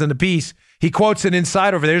Sperry says in the piece. He quotes an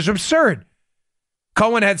insider over there. It's absurd.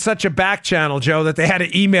 Cohen had such a back channel, Joe, that they had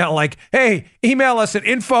to email like, hey, email us at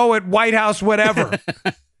info@whitehouse whatever.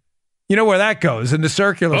 You know where that goes, in the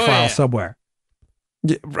circular file somewhere.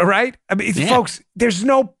 Right? I mean, folks, there's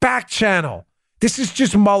no back channel. This is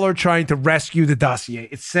just Mueller trying to rescue the dossier.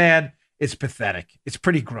 It's sad. It's pathetic. It's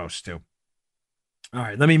pretty gross, too. All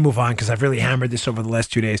right, let me move on because I've really hammered this over the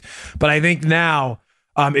last 2 days. But I think now,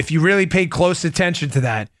 if you really paid close attention to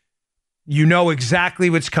that, you know exactly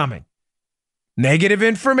what's coming. Negative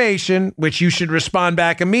information, which you should respond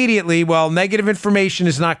back immediately. Well, negative information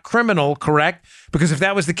is not criminal, correct? Because if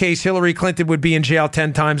that was the case, Hillary Clinton would be in jail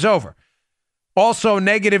 10 times over. Also,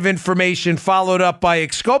 negative information followed up by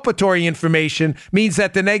exculpatory information means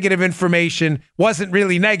that the negative information wasn't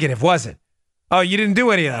really negative, was it? Oh, you didn't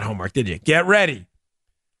do any of that homework, did you? Get ready.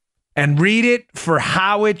 And read it for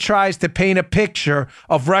how it tries to paint a picture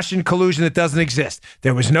of Russian collusion that doesn't exist.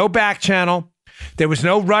 There was no back channel. There was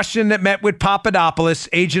no Russian that met with Papadopoulos,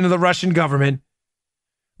 agent of the Russian government.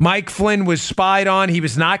 Mike Flynn was spied on. He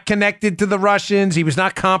was not connected to the Russians. He was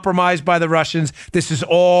not compromised by the Russians. This is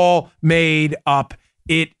all made up.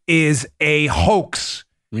 It is a hoax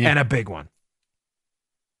and a big one.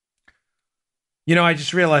 You know, I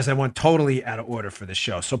just realized I went totally out of order for the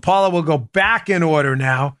show. So Paula will go back in order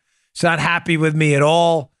now. She's not happy with me at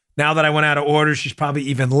all. Now that I went out of order, she's probably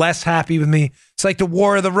even less happy with me. It's like the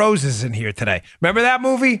War of the Roses in here today. Remember that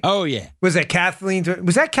movie? Oh, yeah. Was that Kathleen?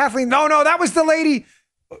 Was that Kathleen? No, that was the lady.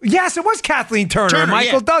 Yes, it was Kathleen Turner and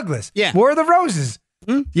Michael Douglas. Yeah. War of the Roses.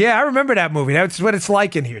 Yeah, I remember that movie. That's what it's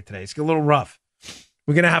like in here today. It's a little rough.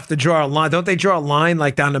 We're going to have to draw a line. Don't they draw a line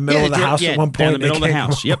like down the middle of the house at one point? Down the middle of the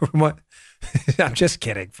house. Yep. I'm just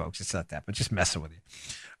kidding, folks. It's not that, but just messing with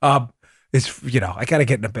you. It's, I got to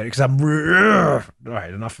get in a bed because I'm, all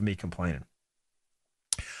right, enough of me complaining.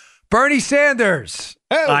 Bernie Sanders.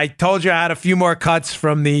 Oh. I told you I had a few more cuts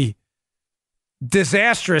from the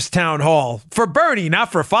disastrous town hall for Bernie, not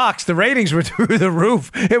for Fox. The ratings were through the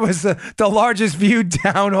roof. It was the largest viewed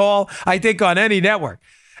town hall, I think, on any network.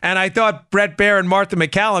 And I thought Brett Baer and Martha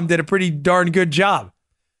McCallum did a pretty darn good job.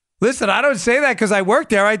 Listen, I don't say that because I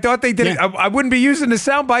worked there. I thought they did it. I wouldn't be using the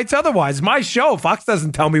sound bites otherwise. My show. Fox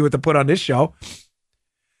doesn't tell me what to put on this show.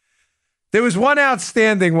 There was one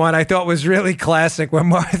outstanding one I thought was really classic when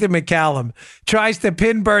Martha McCallum tries to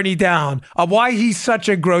pin Bernie down on why he's such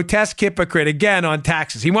a grotesque hypocrite, again, on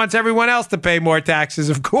taxes. He wants everyone else to pay more taxes,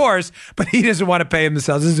 of course, but he doesn't want to pay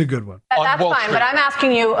themselves. This is a good one. That's fine, but I'm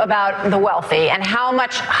asking you about the wealthy and how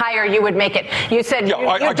much higher you would make it. You said you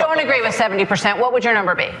don't agree with 70%. What would your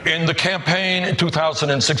number be? In the campaign in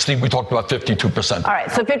 2016, we talked about 52%. All right,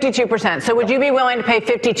 so 52%. So would you be willing to pay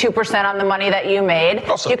 52% on the money that you made?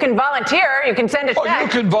 Also, you can volunteer. You can send a check. You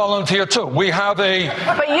can volunteer, too. We have a...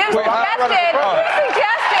 But you suggested that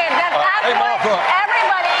that's what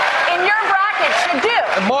everybody in your bracket should do.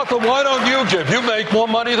 And Martha, why don't you give? You make more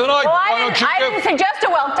money than I do. Well, why don't you I give? didn't suggest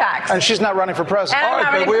a wealth tax. And she's not running for president. All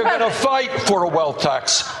right, but we're going to fight for a wealth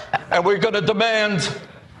tax. And we're going to demand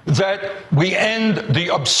that we end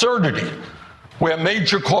the absurdity where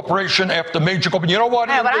major corporation after major corporation... You know what?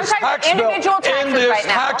 Yeah, in this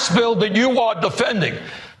tax bill that you are defending...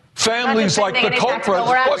 Families like the Koch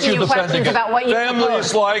brothers, what you're defending it.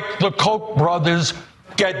 Families like the Koch brothers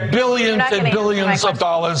get billions and billions of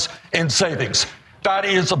dollars in savings. That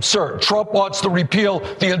is absurd. Trump wants to repeal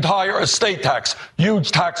the entire estate tax.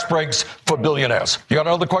 Huge tax breaks for billionaires. You got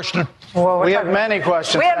another question? Well, we have many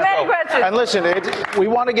questions. And listen, we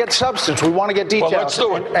want to get substance. We want to get details. Well, let's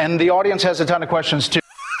do it. And the audience has a ton of questions, too.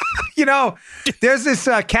 You know, there's this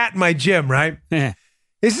cat in my gym, right? Yeah.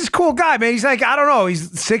 This is a cool guy, man. He's like, I don't know,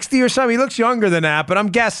 he's 60 or something. He looks younger than that, but I'm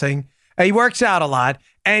guessing. He works out a lot.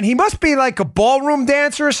 And he must be like a ballroom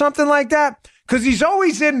dancer or something like that, because he's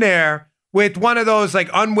always in there with one of those like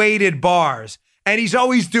unweighted bars. And he's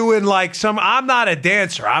always doing like I'm not a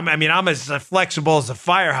dancer. I'm as flexible as a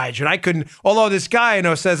fire hydrant. I couldn't, although this guy I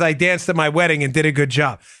know says I danced at my wedding and did a good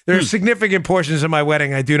job. There are significant portions of my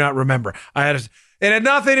wedding I do not remember. It had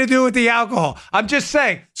nothing to do with the alcohol. I'm just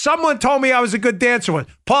saying, someone told me I was a good dancer once.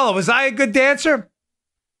 Paula, was I a good dancer?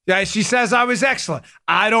 Yeah, she says I was excellent.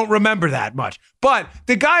 I don't remember that much. But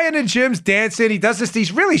the guy in the gym's dancing. He does this.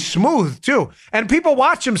 He's really smooth, too. And people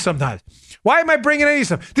watch him sometimes. Why am I bringing any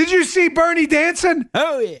stuff? Did you see Bernie dancing?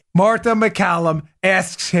 Oh, yeah. Martha McCallum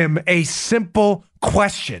asks him a simple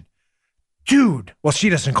question. Dude. Well, she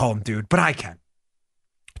doesn't call him dude, but I can.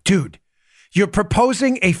 Dude. You're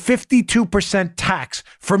proposing a 52% tax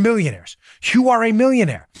for millionaires. You are a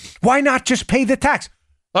millionaire. Why not just pay the tax?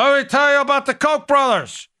 Let me tell you about the Koch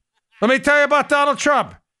brothers. Let me tell you about Donald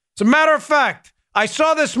Trump. As a matter of fact, I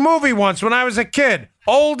saw this movie once when I was a kid,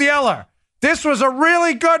 Old Yeller. This was a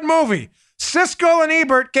really good movie. Siskel and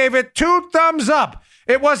Ebert gave it 2 thumbs up.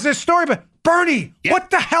 It was this story, but Bernie, What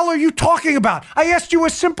the hell are you talking about? I asked you a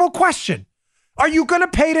simple question. Are you going to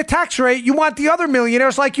pay the tax rate you want the other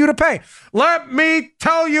millionaires like you to pay? Let me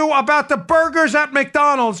tell you about the burgers at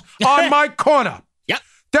McDonald's on my corner. Yep.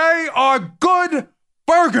 They are good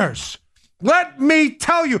burgers. Let me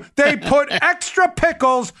tell you, they put extra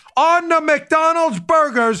pickles on the McDonald's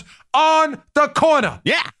burgers on the corner.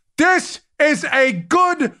 Yeah. This is a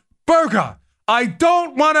good burger. I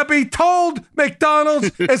don't want to be told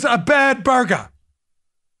McDonald's is a bad burger.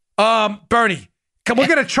 Bernie. We're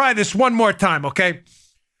going to try this one more time, okay?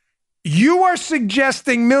 You are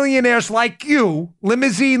suggesting millionaires like you,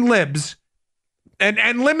 limousine libs,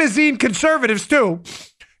 and limousine conservatives too,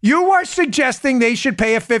 you are suggesting they should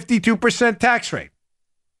pay a 52% tax rate.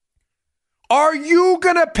 Are you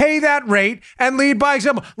going to pay that rate and lead by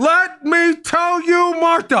example? Let me tell you,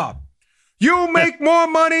 Martha, you make more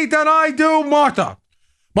money than I do, Martha.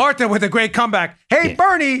 Martha with a great comeback. Hey,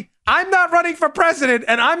 Bernie, I'm not running for president,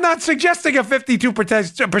 and I'm not suggesting a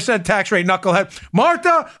 52% tax rate, knucklehead.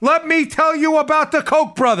 Martha, let me tell you about the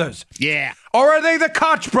Koch brothers. Yeah. Or are they the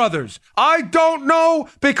Koch brothers? I don't know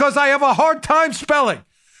because I have a hard time spelling.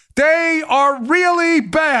 They are really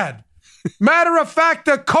bad. Matter of fact,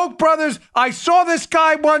 the Koch brothers, I saw this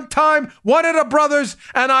guy one time, one of the brothers,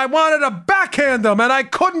 and I wanted to backhand him, and I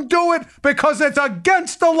couldn't do it because it's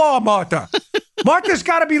against the law, Martha. Martha's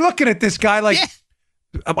got to be looking at this guy like... Yeah.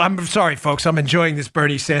 I'm sorry, folks. I'm enjoying this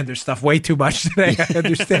Bernie Sanders stuff way too much today. I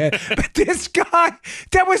understand. But this guy,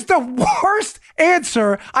 that was the worst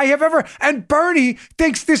answer I have ever. And Bernie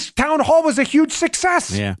thinks this town hall was a huge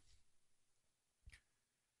success. Yeah.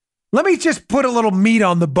 Let me just put a little meat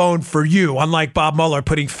on the bone for you, unlike Bob Mueller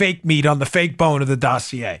putting fake meat on the fake bone of the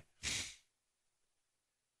dossier.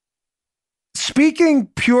 Speaking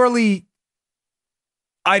purely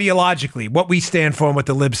ideologically, what we stand for and what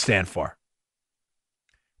the libs stand for.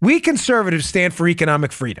 We conservatives stand for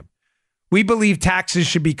economic freedom. We believe taxes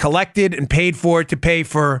should be collected and paid for to pay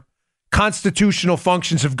for constitutional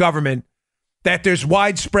functions of government that there's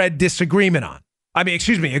widespread agreement on.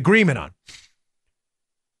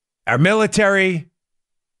 Our military,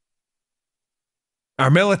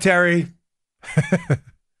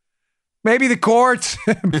 Maybe the courts.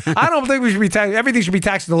 I don't think we should be taxed. Everything should be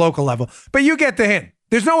taxed at the local level. But you get the hint.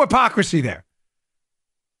 There's no hypocrisy there.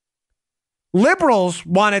 Liberals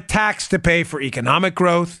want a tax to pay for economic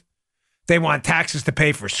growth. They want taxes to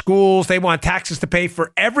pay for schools. They want taxes to pay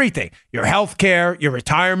for everything. Your health care, your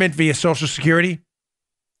retirement via Social Security.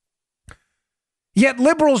 Yet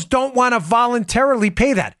liberals don't want to voluntarily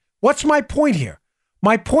pay that. What's my point here?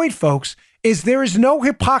 My point, folks, is there is no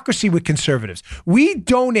hypocrisy with conservatives. We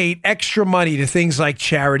donate extra money to things like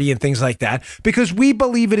charity and things like that because we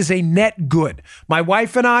believe it is a net good. My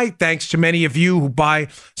wife and I, thanks to many of you who buy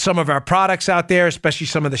some of our products out there, especially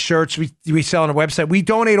some of the shirts we sell on our website, we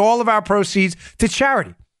donate all of our proceeds to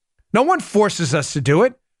charity. No one forces us to do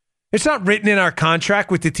it. It's not written in our contract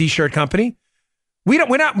with the t-shirt company.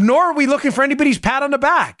 Nor are we looking for anybody's pat on the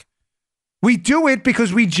back. We do it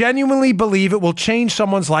because we genuinely believe it will change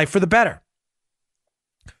someone's life for the better.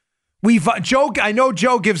 I know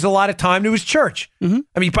Joe gives a lot of time to his church. Mm-hmm.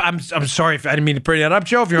 I mean, I'm sorry if I didn't mean to bring that up,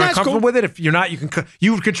 Joe. If you're not comfortable with it, if you're not,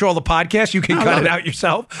 you control the podcast. You can cut it out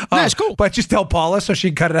yourself. That's cool. But just tell Paula so she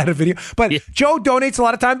can cut it out of video. But Joe donates a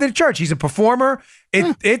lot of time to the church. He's a performer.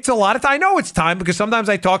 It's a lot of time. I know it's time because sometimes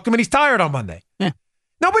I talk to him and he's tired on Monday. Yeah.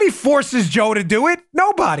 Nobody forces Joe to do it.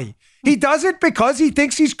 Nobody. He does it because he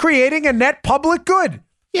thinks he's creating a net public good.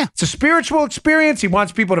 Yeah. It's a spiritual experience. He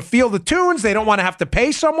wants people to feel the tunes. They don't want to have to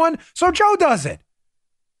pay someone. So Joe does it.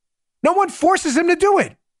 No one forces him to do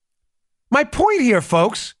it. My point here,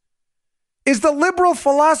 folks, is the liberal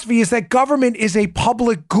philosophy is that government is a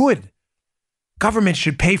public good. Government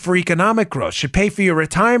should pay for economic growth, should pay for your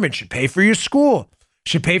retirement, should pay for your school,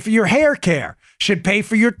 should pay for your hair care, should pay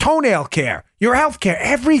for your toenail care, your health care,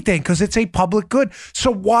 everything, because it's a public good. So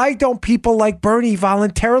why don't people like Bernie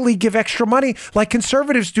voluntarily give extra money like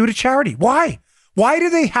conservatives do to charity? Why? Why do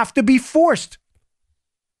they have to be forced?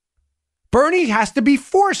 Bernie has to be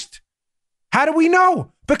forced. How do we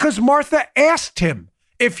know? Because Martha asked him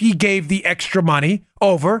if he gave the extra money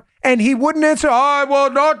over, and he wouldn't answer, I will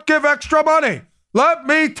not give extra money. Let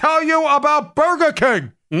me tell you about Burger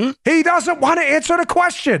King. He doesn't want to answer the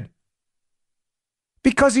question.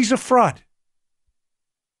 Because he's a fraud.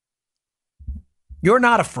 You're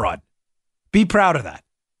not a fraud. Be proud of that.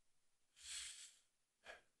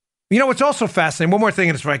 You know what's also fascinating? One more thing,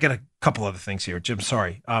 and it's right. I got a couple other things here, Jim.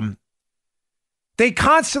 Sorry. They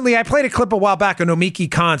constantly, I played a clip a while back of Nomiki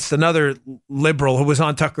Konst, another liberal who was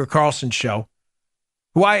on Tucker Carlson's show,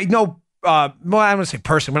 who I know, well, I don't want to say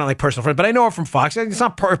personal, we're not like personal friends, but I know her from Fox. It's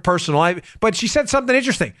not personal, but she said something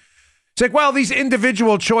interesting. It's like, well, these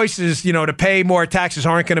individual choices, to pay more taxes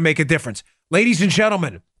aren't going to make a difference. Ladies and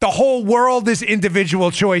gentlemen, the whole world is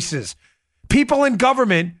individual choices. People in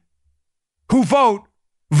government who vote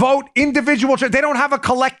individual choices. They don't have a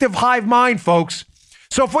collective hive mind, folks.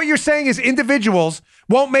 So if what you're saying is individuals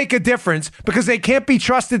won't make a difference because they can't be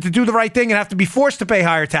trusted to do the right thing and have to be forced to pay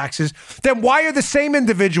higher taxes, then why are the same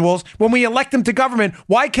individuals, when we elect them to government,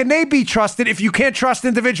 why can they be trusted if you can't trust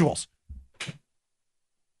individuals?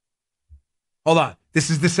 Hold on. This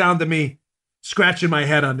is the sound of me scratching my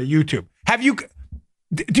head on the YouTube.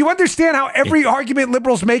 Do you understand how every argument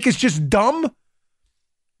liberals make is just dumb?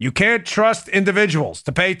 You can't trust individuals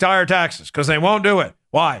to pay higher taxes because they won't do it.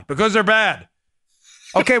 Why? Because they're bad.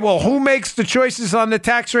 Okay, well, who makes the choices on the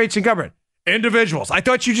tax rates in government? Individuals. I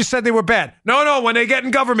thought you just said they were bad. No, when they get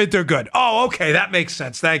in government, they're good. Oh, okay, that makes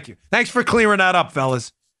sense. Thank you. Thanks for clearing that up,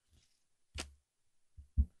 fellas.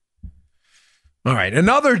 All right,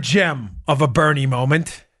 another gem of a Bernie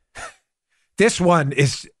moment.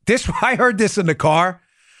 I heard this in the car.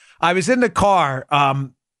 I was in the car.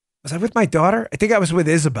 Was I with my daughter? I think I was with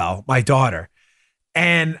Isabel, my daughter.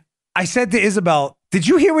 And I said to Isabel, did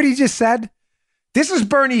you hear what he just said? This is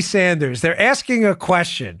Bernie Sanders. They're asking a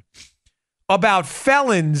question about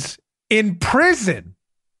felons in prison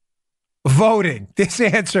voting. This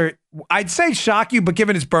answer, I'd say shock you, but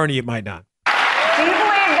given it's Bernie, it might not. Do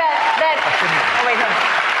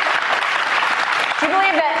you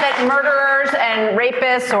believe that murderers and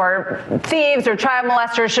rapists or thieves or child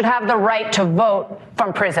molesters should have the right to vote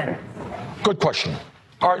from prison? Good question.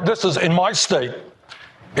 All right, this is in my state.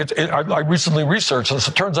 I recently researched this.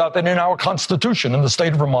 It turns out that in our Constitution in the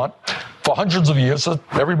state of Vermont, for hundreds of years,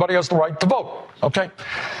 everybody has the right to vote. Okay?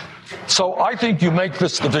 So I think you make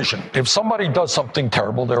this division. If somebody does something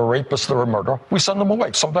terrible, they're a rapist, they're a murderer, we send them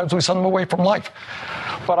away. Sometimes we send them away from life.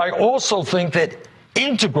 But I also think that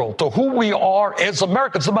integral to who we are as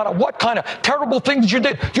Americans, no matter what kind of terrible things you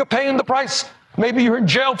did, you're paying the price. Maybe you're in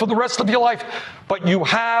jail for the rest of your life, but you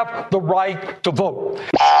have the right to vote.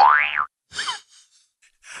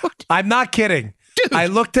 I'm not kidding. Dude. I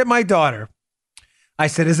looked at my daughter. I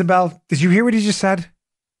said, Isabel, did you hear what he just said?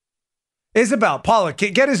 Isabel, Paula,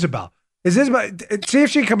 get Isabel. Is Isabel? See if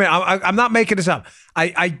she can come in. I'm not making this up.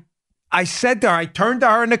 I said to her, I turned to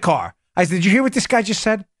her in the car. I said, did you hear what this guy just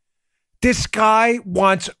said? This guy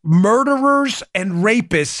wants murderers and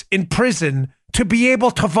rapists in prison to be able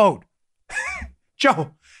to vote.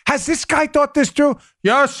 Joe, has this guy thought this through?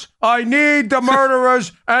 Yes, I need the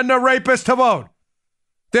murderers and the rapists to vote.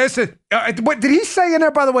 This is, what did he say in there,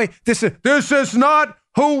 by the way? This is not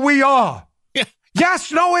who we are. Yeah. Yes,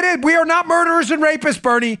 no, it is. We are not murderers and rapists,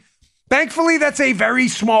 Bernie. Thankfully, that's a very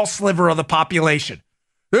small sliver of the population.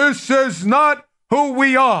 This is not who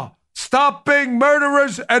we are. Stop being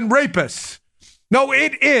murderers and rapists. No,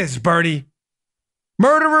 it is, Bernie.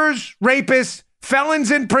 Murderers, rapists, felons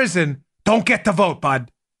in prison don't get to vote, bud.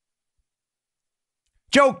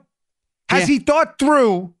 Joe, has he thought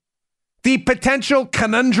through the potential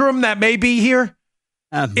conundrum that may be here?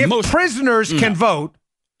 If prisoners can vote,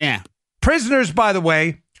 prisoners, by the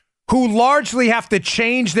way, who largely have to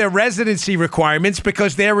change their residency requirements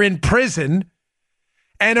because they're in prison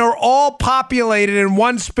and are all populated in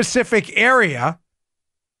one specific area,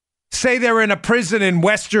 say they're in a prison in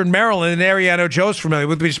Western Maryland, an area I know Joe's familiar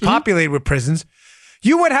with, which is populated with prisons,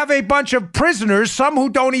 you would have a bunch of prisoners, some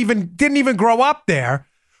who didn't even grow up there,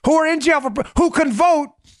 who are in jail who can vote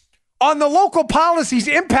on the local policies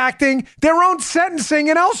impacting their own sentencing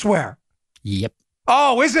and elsewhere. Yep.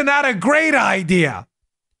 Oh, isn't that a great idea?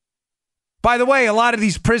 By the way, a lot of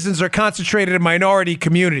these prisons are concentrated in minority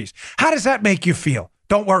communities. How does that make you feel?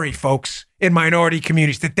 Don't worry, folks, in minority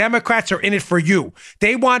communities. The Democrats are in it for you.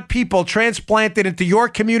 They want people transplanted into your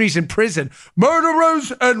communities in prison,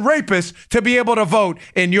 murderers and rapists, to be able to vote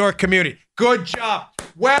in your community. Good job.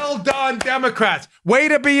 Well done, Democrats. Way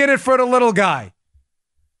to be in it for the little guy.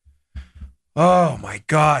 Oh, my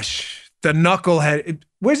gosh. The knucklehead.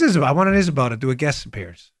 Where's Isabel? I wanted Isabel to do a guest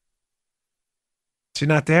appearance. Is she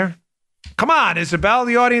not there? Come on, Isabel.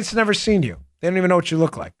 The audience has never seen you. They don't even know what you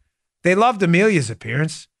look like. They loved Amelia's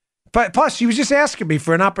appearance. But plus, she was just asking me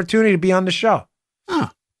for an opportunity to be on the show. Huh.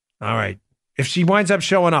 All right. If she winds up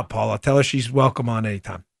showing up, Paul, I'll tell her she's welcome on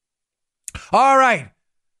anytime. All right.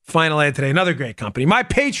 Final ad today. Another great company. My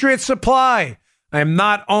Patriot Supply. I am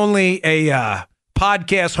not only a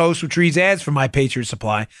podcast host which reads ads for My Patriot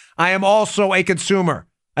Supply. I am also a consumer.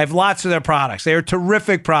 I have lots of their products. They are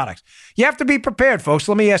terrific products. You have to be prepared, folks.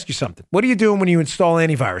 Let me ask you something. What are you doing when you install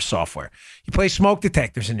antivirus software? You place smoke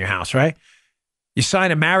detectors in your house, right? You sign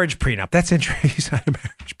a marriage prenup. That's interesting. You sign a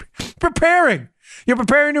marriage prenup. Preparing. You're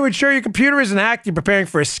preparing to ensure your computer isn't hacked. You're preparing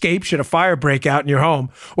for escape should a fire break out in your home,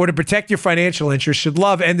 or to protect your financial interests should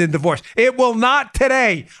love end in divorce. It will not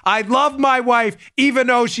today. I love my wife, even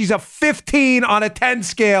though she's a 15 on a 10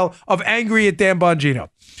 scale of angry at Dan Bongino.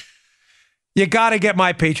 You got to get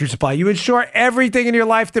My Patriot Supply. You insure everything in your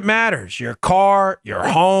life that matters. Your car, your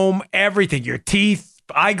home, everything. Your teeth,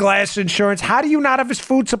 eyeglass insurance. How do you not have his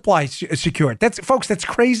food supply secured? Folks, that's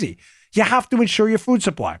crazy. You have to insure your food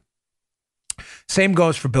supply. Same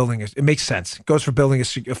goes for building. It makes sense. It goes for building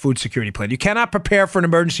a food security plan. You cannot prepare for an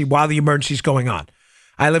emergency while the emergency is going on.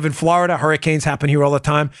 I live in Florida. Hurricanes happen here all the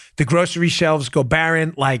time. The grocery shelves go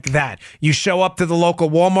barren like that. You show up to the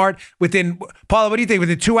local Walmart Paula, what do you think?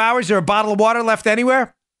 Within 2 hours, is there a bottle of water left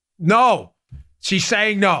anywhere? No. She's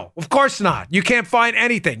saying no. Of course not. You can't find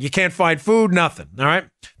anything. You can't find food, nothing. All right?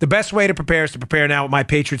 The best way to prepare is to prepare now with My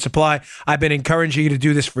Patriot Supply. I've been encouraging you to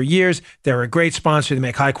do this for years. They're a great sponsor. They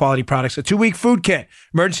make high-quality products. A 2-week food kit.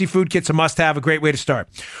 Emergency food kit's a must-have, a great way to start.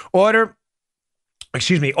 Order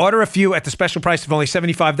a few at the special price of only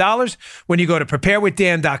 $75 when you go to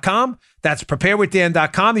preparewithdan.com. That's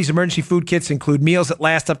preparewithdan.com. These emergency food kits include meals that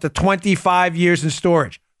last up to 25 years in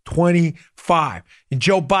storage. 25. In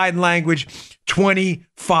Joe Biden language,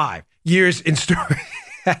 25 years in storage.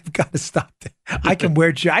 I've got to stop that. I can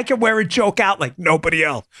wear a joke out like nobody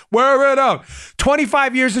else. Wear it out.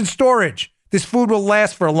 25 years in storage. This food will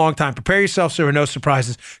last for a long time. Prepare yourself so there are no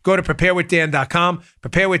surprises. Go to preparewithdan.com.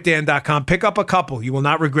 Preparewithdan.com. Pick up a couple. You will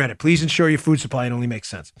not regret it. Please ensure your food supply. It only makes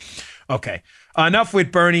sense. Okay. Enough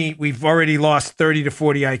with Bernie. We've already lost 30 to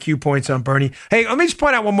 40 IQ points on Bernie. Hey, let me just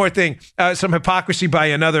point out one more thing. Some hypocrisy by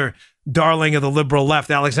another darling of the liberal left,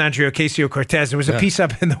 Alexandria Ocasio-Cortez. There was a piece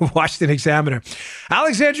up in the Washington Examiner.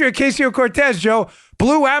 Alexandria Ocasio-Cortez, Joe,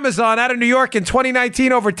 blew Amazon out of New York in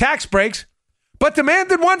 2019 over tax breaks, but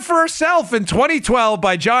demanded one for herself in 2012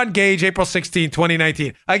 by John Gage, April 16,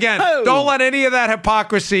 2019. Again, Don't let any of that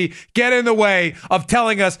hypocrisy get in the way of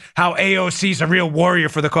telling us how AOC is a real warrior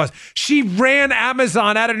for the cause. She ran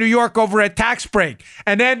Amazon out of New York over a tax break.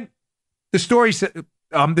 And then the story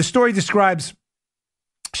describes,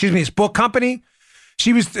 this book company.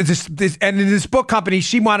 She was and in this book company,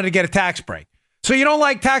 she wanted to get a tax break. So you don't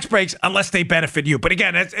like tax breaks unless they benefit you. But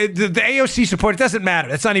again, the AOC support, it doesn't matter.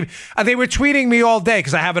 That's not even. They were tweeting me all day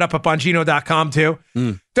because I have it up at Bongino.com too.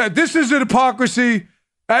 This is an hypocrisy.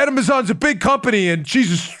 Amazon's a big company and she's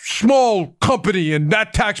a small company and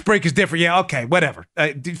that tax break is different. Yeah, okay, whatever.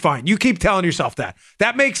 Fine. You keep telling yourself that.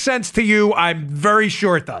 That makes sense to you. I'm very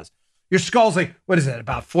sure it does. Your skull's like, what is that,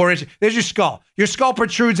 about 4 inches? There's your skull. Your skull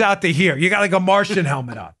protrudes out to here. You got like a Martian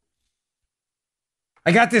helmet on.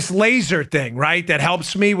 I got this laser thing, right, that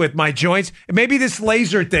helps me with my joints. Maybe this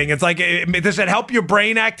laser thing, it's like, does it help your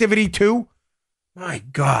brain activity too? My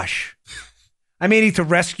gosh. I may need to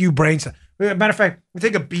rescue brain cells. Matter of fact, we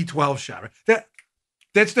take a B12 shot. Right?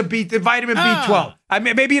 That's the vitamin B12. I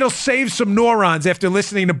mean, maybe it'll save some neurons after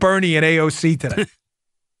listening to Bernie and AOC today.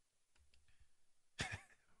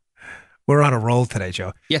 We're on a roll today,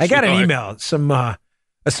 Joe. Yes, I got an email.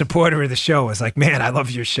 A supporter of the show was like, "Man, I love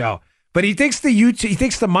your show," but he thinks the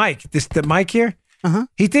mic here.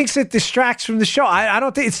 He thinks it distracts from the show. I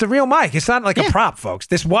don't think it's the real mic. It's not like a prop, folks.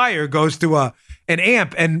 This wire goes to an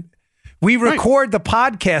amp and. We record the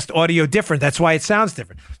podcast audio different. That's why it sounds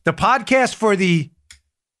different. The podcast for the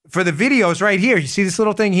videos right here. You see this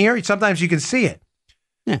little thing here? Sometimes you can see it.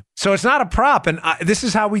 Yeah. So it's not a prop. And this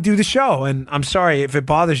is how we do the show. And I'm sorry if it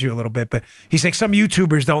bothers you a little bit, but he's like, some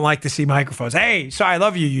YouTubers don't like to see microphones. Hey, sorry, I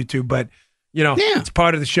love you, YouTube, but it's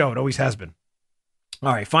part of the show. It always has been.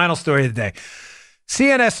 All right, final story of the day.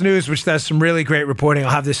 CNS News, which does some really great reporting.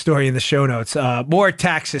 I'll have this story in the show notes. More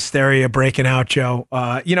tax hysteria breaking out, Joe.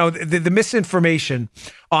 The misinformation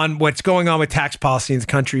on what's going on with tax policy in the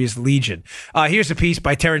country is legion. Here's a piece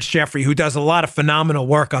by Terrence Jeffrey, who does a lot of phenomenal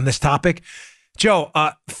work on this topic. Joe,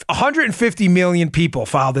 150 million people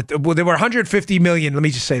filed it. Well, there were 150 million. Let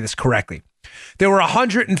me just say this correctly. There were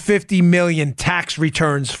 150 million tax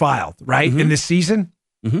returns filed, right, in this season?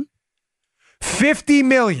 50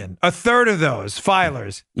 million, a third of those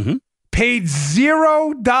filers, paid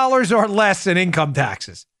 $0 or less in income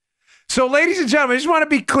taxes. So, ladies and gentlemen, I just want to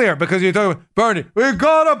be clear because you're talking, Bernie, we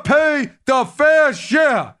got to pay the fair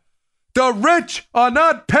share. The rich are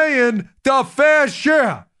not paying the fair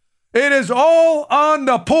share. It is all on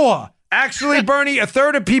the poor. Actually, Bernie, a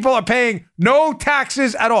third of people are paying no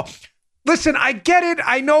taxes at all. Listen, I get it.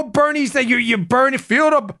 I know Bernie's that you burn,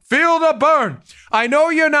 feel the burn. I know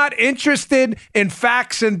you're not interested in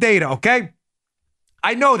facts and data, okay?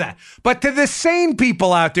 I know that. But to the sane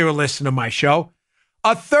people out there who listen to my show,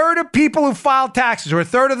 a third of people who file taxes, or a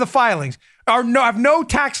third of the filings, have no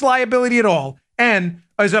tax liability at all. And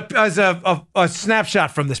as a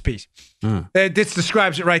snapshot from this piece, this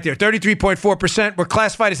describes it right there. 33.4% were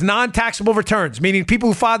classified as non-taxable returns, meaning people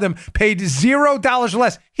who filed them paid $0 or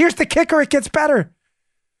less. Here's the kicker. It gets better.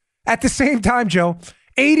 At the same time, Joe,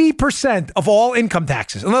 80% of all income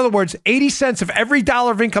taxes, in other words, 80 cents of every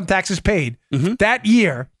dollar of income taxes paid that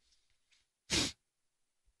year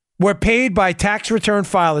were paid by tax return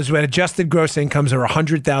filers who had adjusted gross incomes of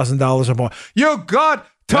 $100,000 or more. You got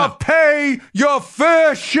to pay your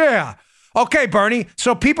fair share. Okay, Bernie.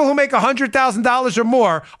 So people who make $100,000 or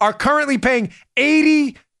more are currently paying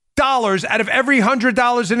 $80 out of every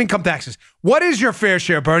 $100 in income taxes. What is your fair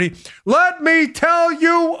share, Bernie? Let me tell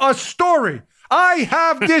you a story. I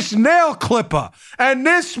have this nail clipper, and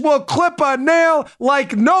this will clip a nail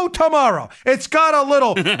like no tomorrow. It's got a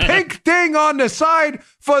little pink ding on the side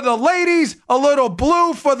for the ladies, a little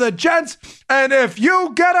blue for the gents, and if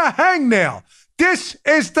you get a hangnail, this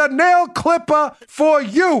is the nail clipper for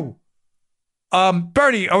you.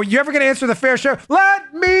 Bernie, are you ever going to answer the fair share?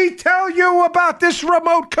 Let me tell you about this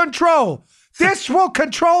remote control. This will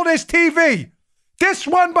control this TV. This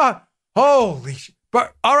one, but holy shit.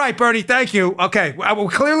 But all right, Bernie, thank you. Okay, we're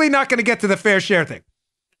clearly not going to get to the fair share thing.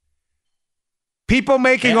 People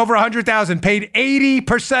making over $100,000 paid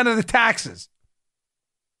 80% of the taxes.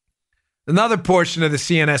 Another portion of the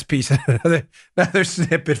CNS piece, another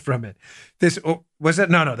snippet from it. This was it?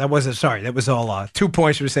 No, that wasn't. Sorry, that was all 2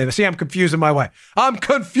 points for saying. See, I'm confusing my wife. I'm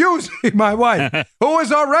confusing my wife, who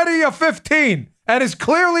is already a 15 and is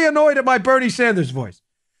clearly annoyed at my Bernie Sanders voice.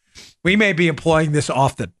 We may be employing this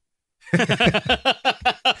often.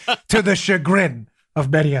 To the chagrin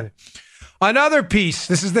of many others. Another piece.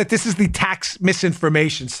 This is the tax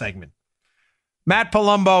misinformation segment. Matt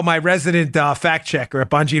Palumbo, my resident fact checker at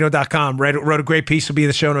Bongino.com, wrote a great piece. Will be in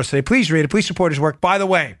the show notes today. Please read it. Please support his work. By the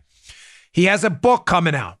way, he has a book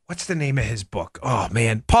coming out. What's the name of his book? Oh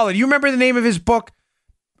man, Paula, do you remember the name of his book?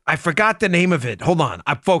 I forgot the name of it. Hold on,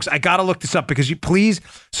 folks. I gotta look this up because you please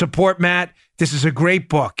support Matt. This is a great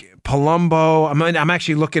book. Palumbo. I'm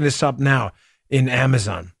actually looking this up now in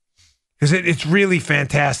Amazon because it's really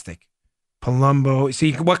fantastic. Palumbo.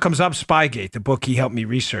 See, what comes up? Spygate, the book he helped me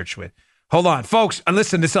research with. Hold on, folks. And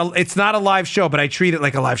listen, it's not a live show, but I treat it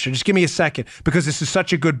like a live show. Just give me a second because this is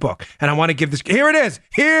such a good book. And I want to give this. Here it is.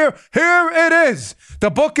 Here it is. The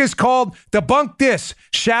book is called Debunk This,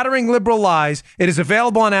 Shattering Liberal Lies. It is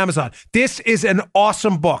available on Amazon. This is an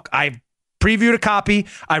awesome book. I previewed a copy.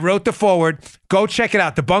 I wrote the forward. Go check it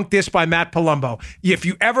out. Debunk This by Matt Palumbo. If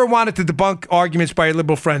you ever wanted to debunk arguments by your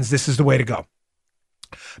liberal friends, this is the way to go.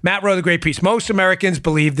 Matt wrote a great piece. Most Americans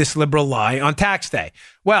believe this liberal lie on tax day.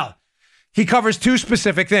 Well, he covers two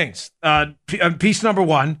specific things. Piece number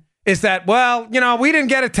one is that, well, we didn't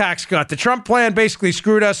get a tax cut. The Trump plan basically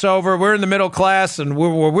screwed us over. We're in the middle class and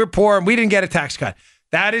we're poor and we didn't get a tax cut.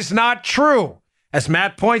 That is not true. As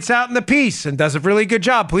Matt points out in the piece and does a really good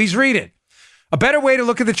job, please read it. A better way to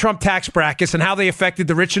look at the Trump tax brackets and how they affected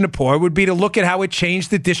the rich and the poor would be to look at how it changed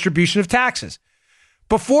the distribution of taxes.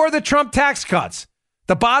 Before the Trump tax cuts,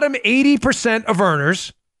 the bottom 80% of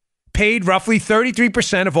earners paid roughly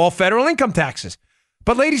 33% of all federal income taxes.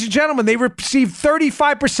 But ladies and gentlemen, they received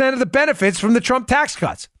 35% of the benefits from the Trump tax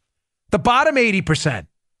cuts. The bottom 80%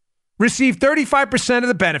 received 35% of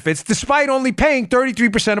the benefits despite only paying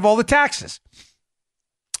 33% of all the taxes.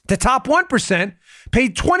 The top 1%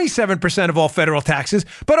 paid 27% of all federal taxes,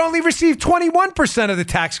 but only received 21% of the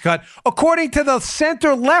tax cut, according to the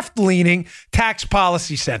center-left-leaning Tax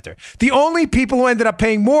Policy Center. The only people who ended up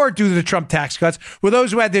paying more due to the Trump tax cuts were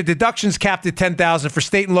those who had their deductions capped at $10,000 for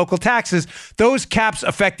state and local taxes. Those caps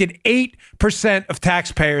affected 8% of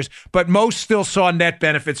taxpayers, but most still saw net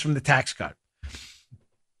benefits from the tax cut.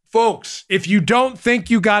 Folks, if you don't think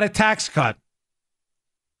you got a tax cut,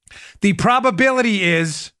 the probability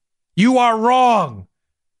is you are wrong.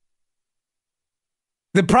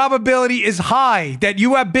 The probability is high that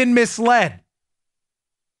you have been misled.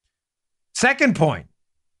 Second point,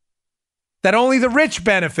 that only the rich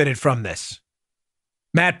benefited from this.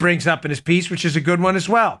 Matt brings up in his piece, which is a good one as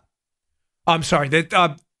well. I'm sorry,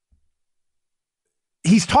 that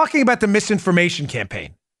he's talking about the misinformation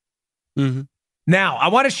campaign. Mm-hmm. Now, I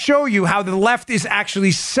want to show you how the left is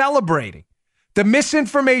actually celebrating the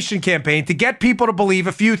misinformation campaign to get people to believe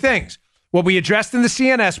a few things. What we addressed in the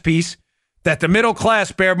CNS piece, that the middle class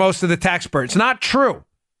bear most of the tax burden. It's not true.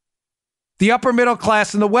 The upper middle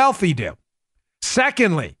class and the wealthy do.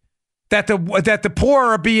 Secondly, that the poor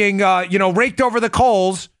are being raked over the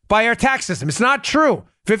coals by our tax system. It's not true.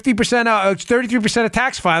 33% of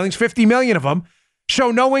tax filings, 50 million of them, show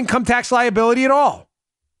no income tax liability at all.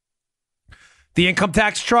 The income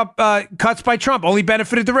tax cuts by Trump only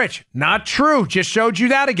benefited the rich. Not true. Just showed you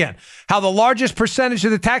that again. How the largest percentage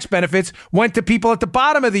of the tax benefits went to people at the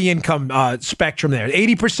bottom of the income spectrum there.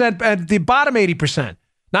 80% at the bottom 80%,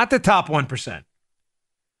 not the top 1%.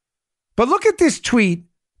 But look at this tweet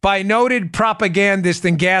by noted propagandist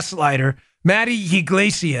and gaslighter Matty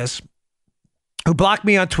Iglesias, who blocked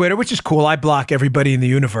me on Twitter, which is cool. I block everybody in the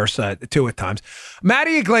universe too at times.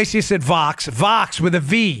 Matty Iglesias said Vox with a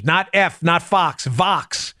V, not F, not Fox,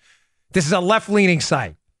 Vox. This is a left-leaning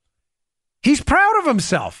site. He's proud of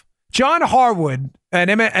himself. John Harwood, an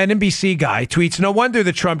NBC guy, tweets, no wonder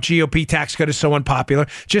the Trump GOP tax cut is so unpopular.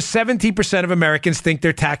 Just 17% of Americans think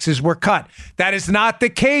their taxes were cut. That is not the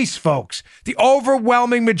case, folks. The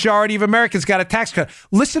overwhelming majority of Americans got a tax cut.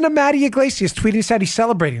 Listen to Matty Iglesias tweeting this out. He's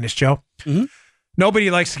celebrating this, Joe. Mm-hmm.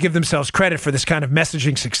 Nobody likes to give themselves credit for this kind of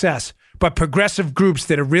messaging success, but progressive groups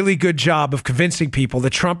did a really good job of convincing people that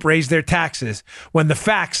Trump raised their taxes when the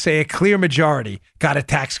facts say a clear majority got a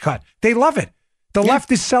tax cut. They love it. The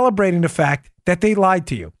left is celebrating the fact that they lied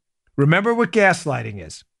to you. Remember what gaslighting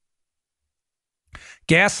is.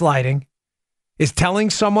 Gaslighting is telling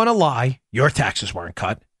someone a lie, your taxes weren't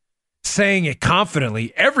cut, saying it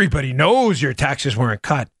confidently, everybody knows your taxes weren't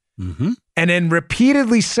cut, and then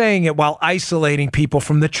repeatedly saying it while isolating people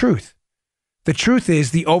from the truth. The truth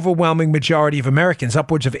is the overwhelming majority of Americans,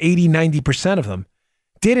 upwards of 80, 90% of them,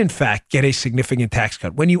 did in fact get a significant tax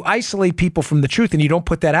cut. When you isolate people from the truth and you don't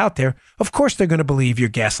put that out there, of course they're going to believe your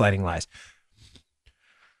gaslighting lies.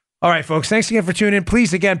 All right, folks, thanks again for tuning in.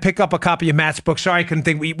 Please, again, pick up a copy of Matt's book. Sorry, I couldn't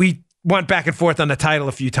think. We went back and forth on the title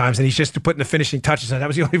a few times, and he's just putting the finishing touches on it. That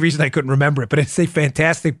was the only reason I couldn't remember it, but it's a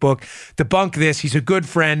fantastic book. Debunk This. He's a good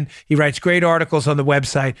friend. He writes great articles on the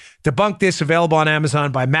website. Debunk This, available on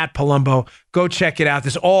Amazon by Matt Palumbo. Go check it out.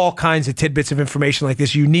 There's all kinds of tidbits of information like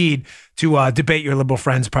this you need to debate your liberal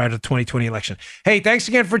friends prior to the 2020 election. Hey, thanks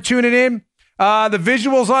again for tuning in. The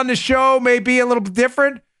visuals on the show may be a little bit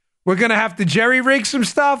different. We're going to have to jerry-rig some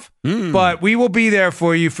stuff, but we will be there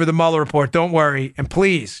for you for the Mueller report. Don't worry. And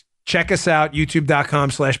please, check us out,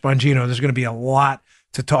 youtube.com/Bongino. There's going to be a lot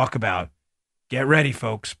to talk about. Get ready,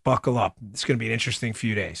 folks. Buckle up. It's going to be an interesting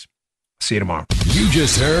few days. See you tomorrow. You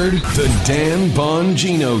just heard the Dan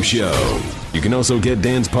Bongino Show. You can also get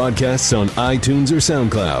Dan's podcasts on iTunes or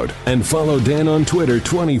SoundCloud. And follow Dan on Twitter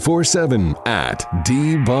 24/7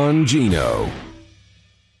 @DBongino.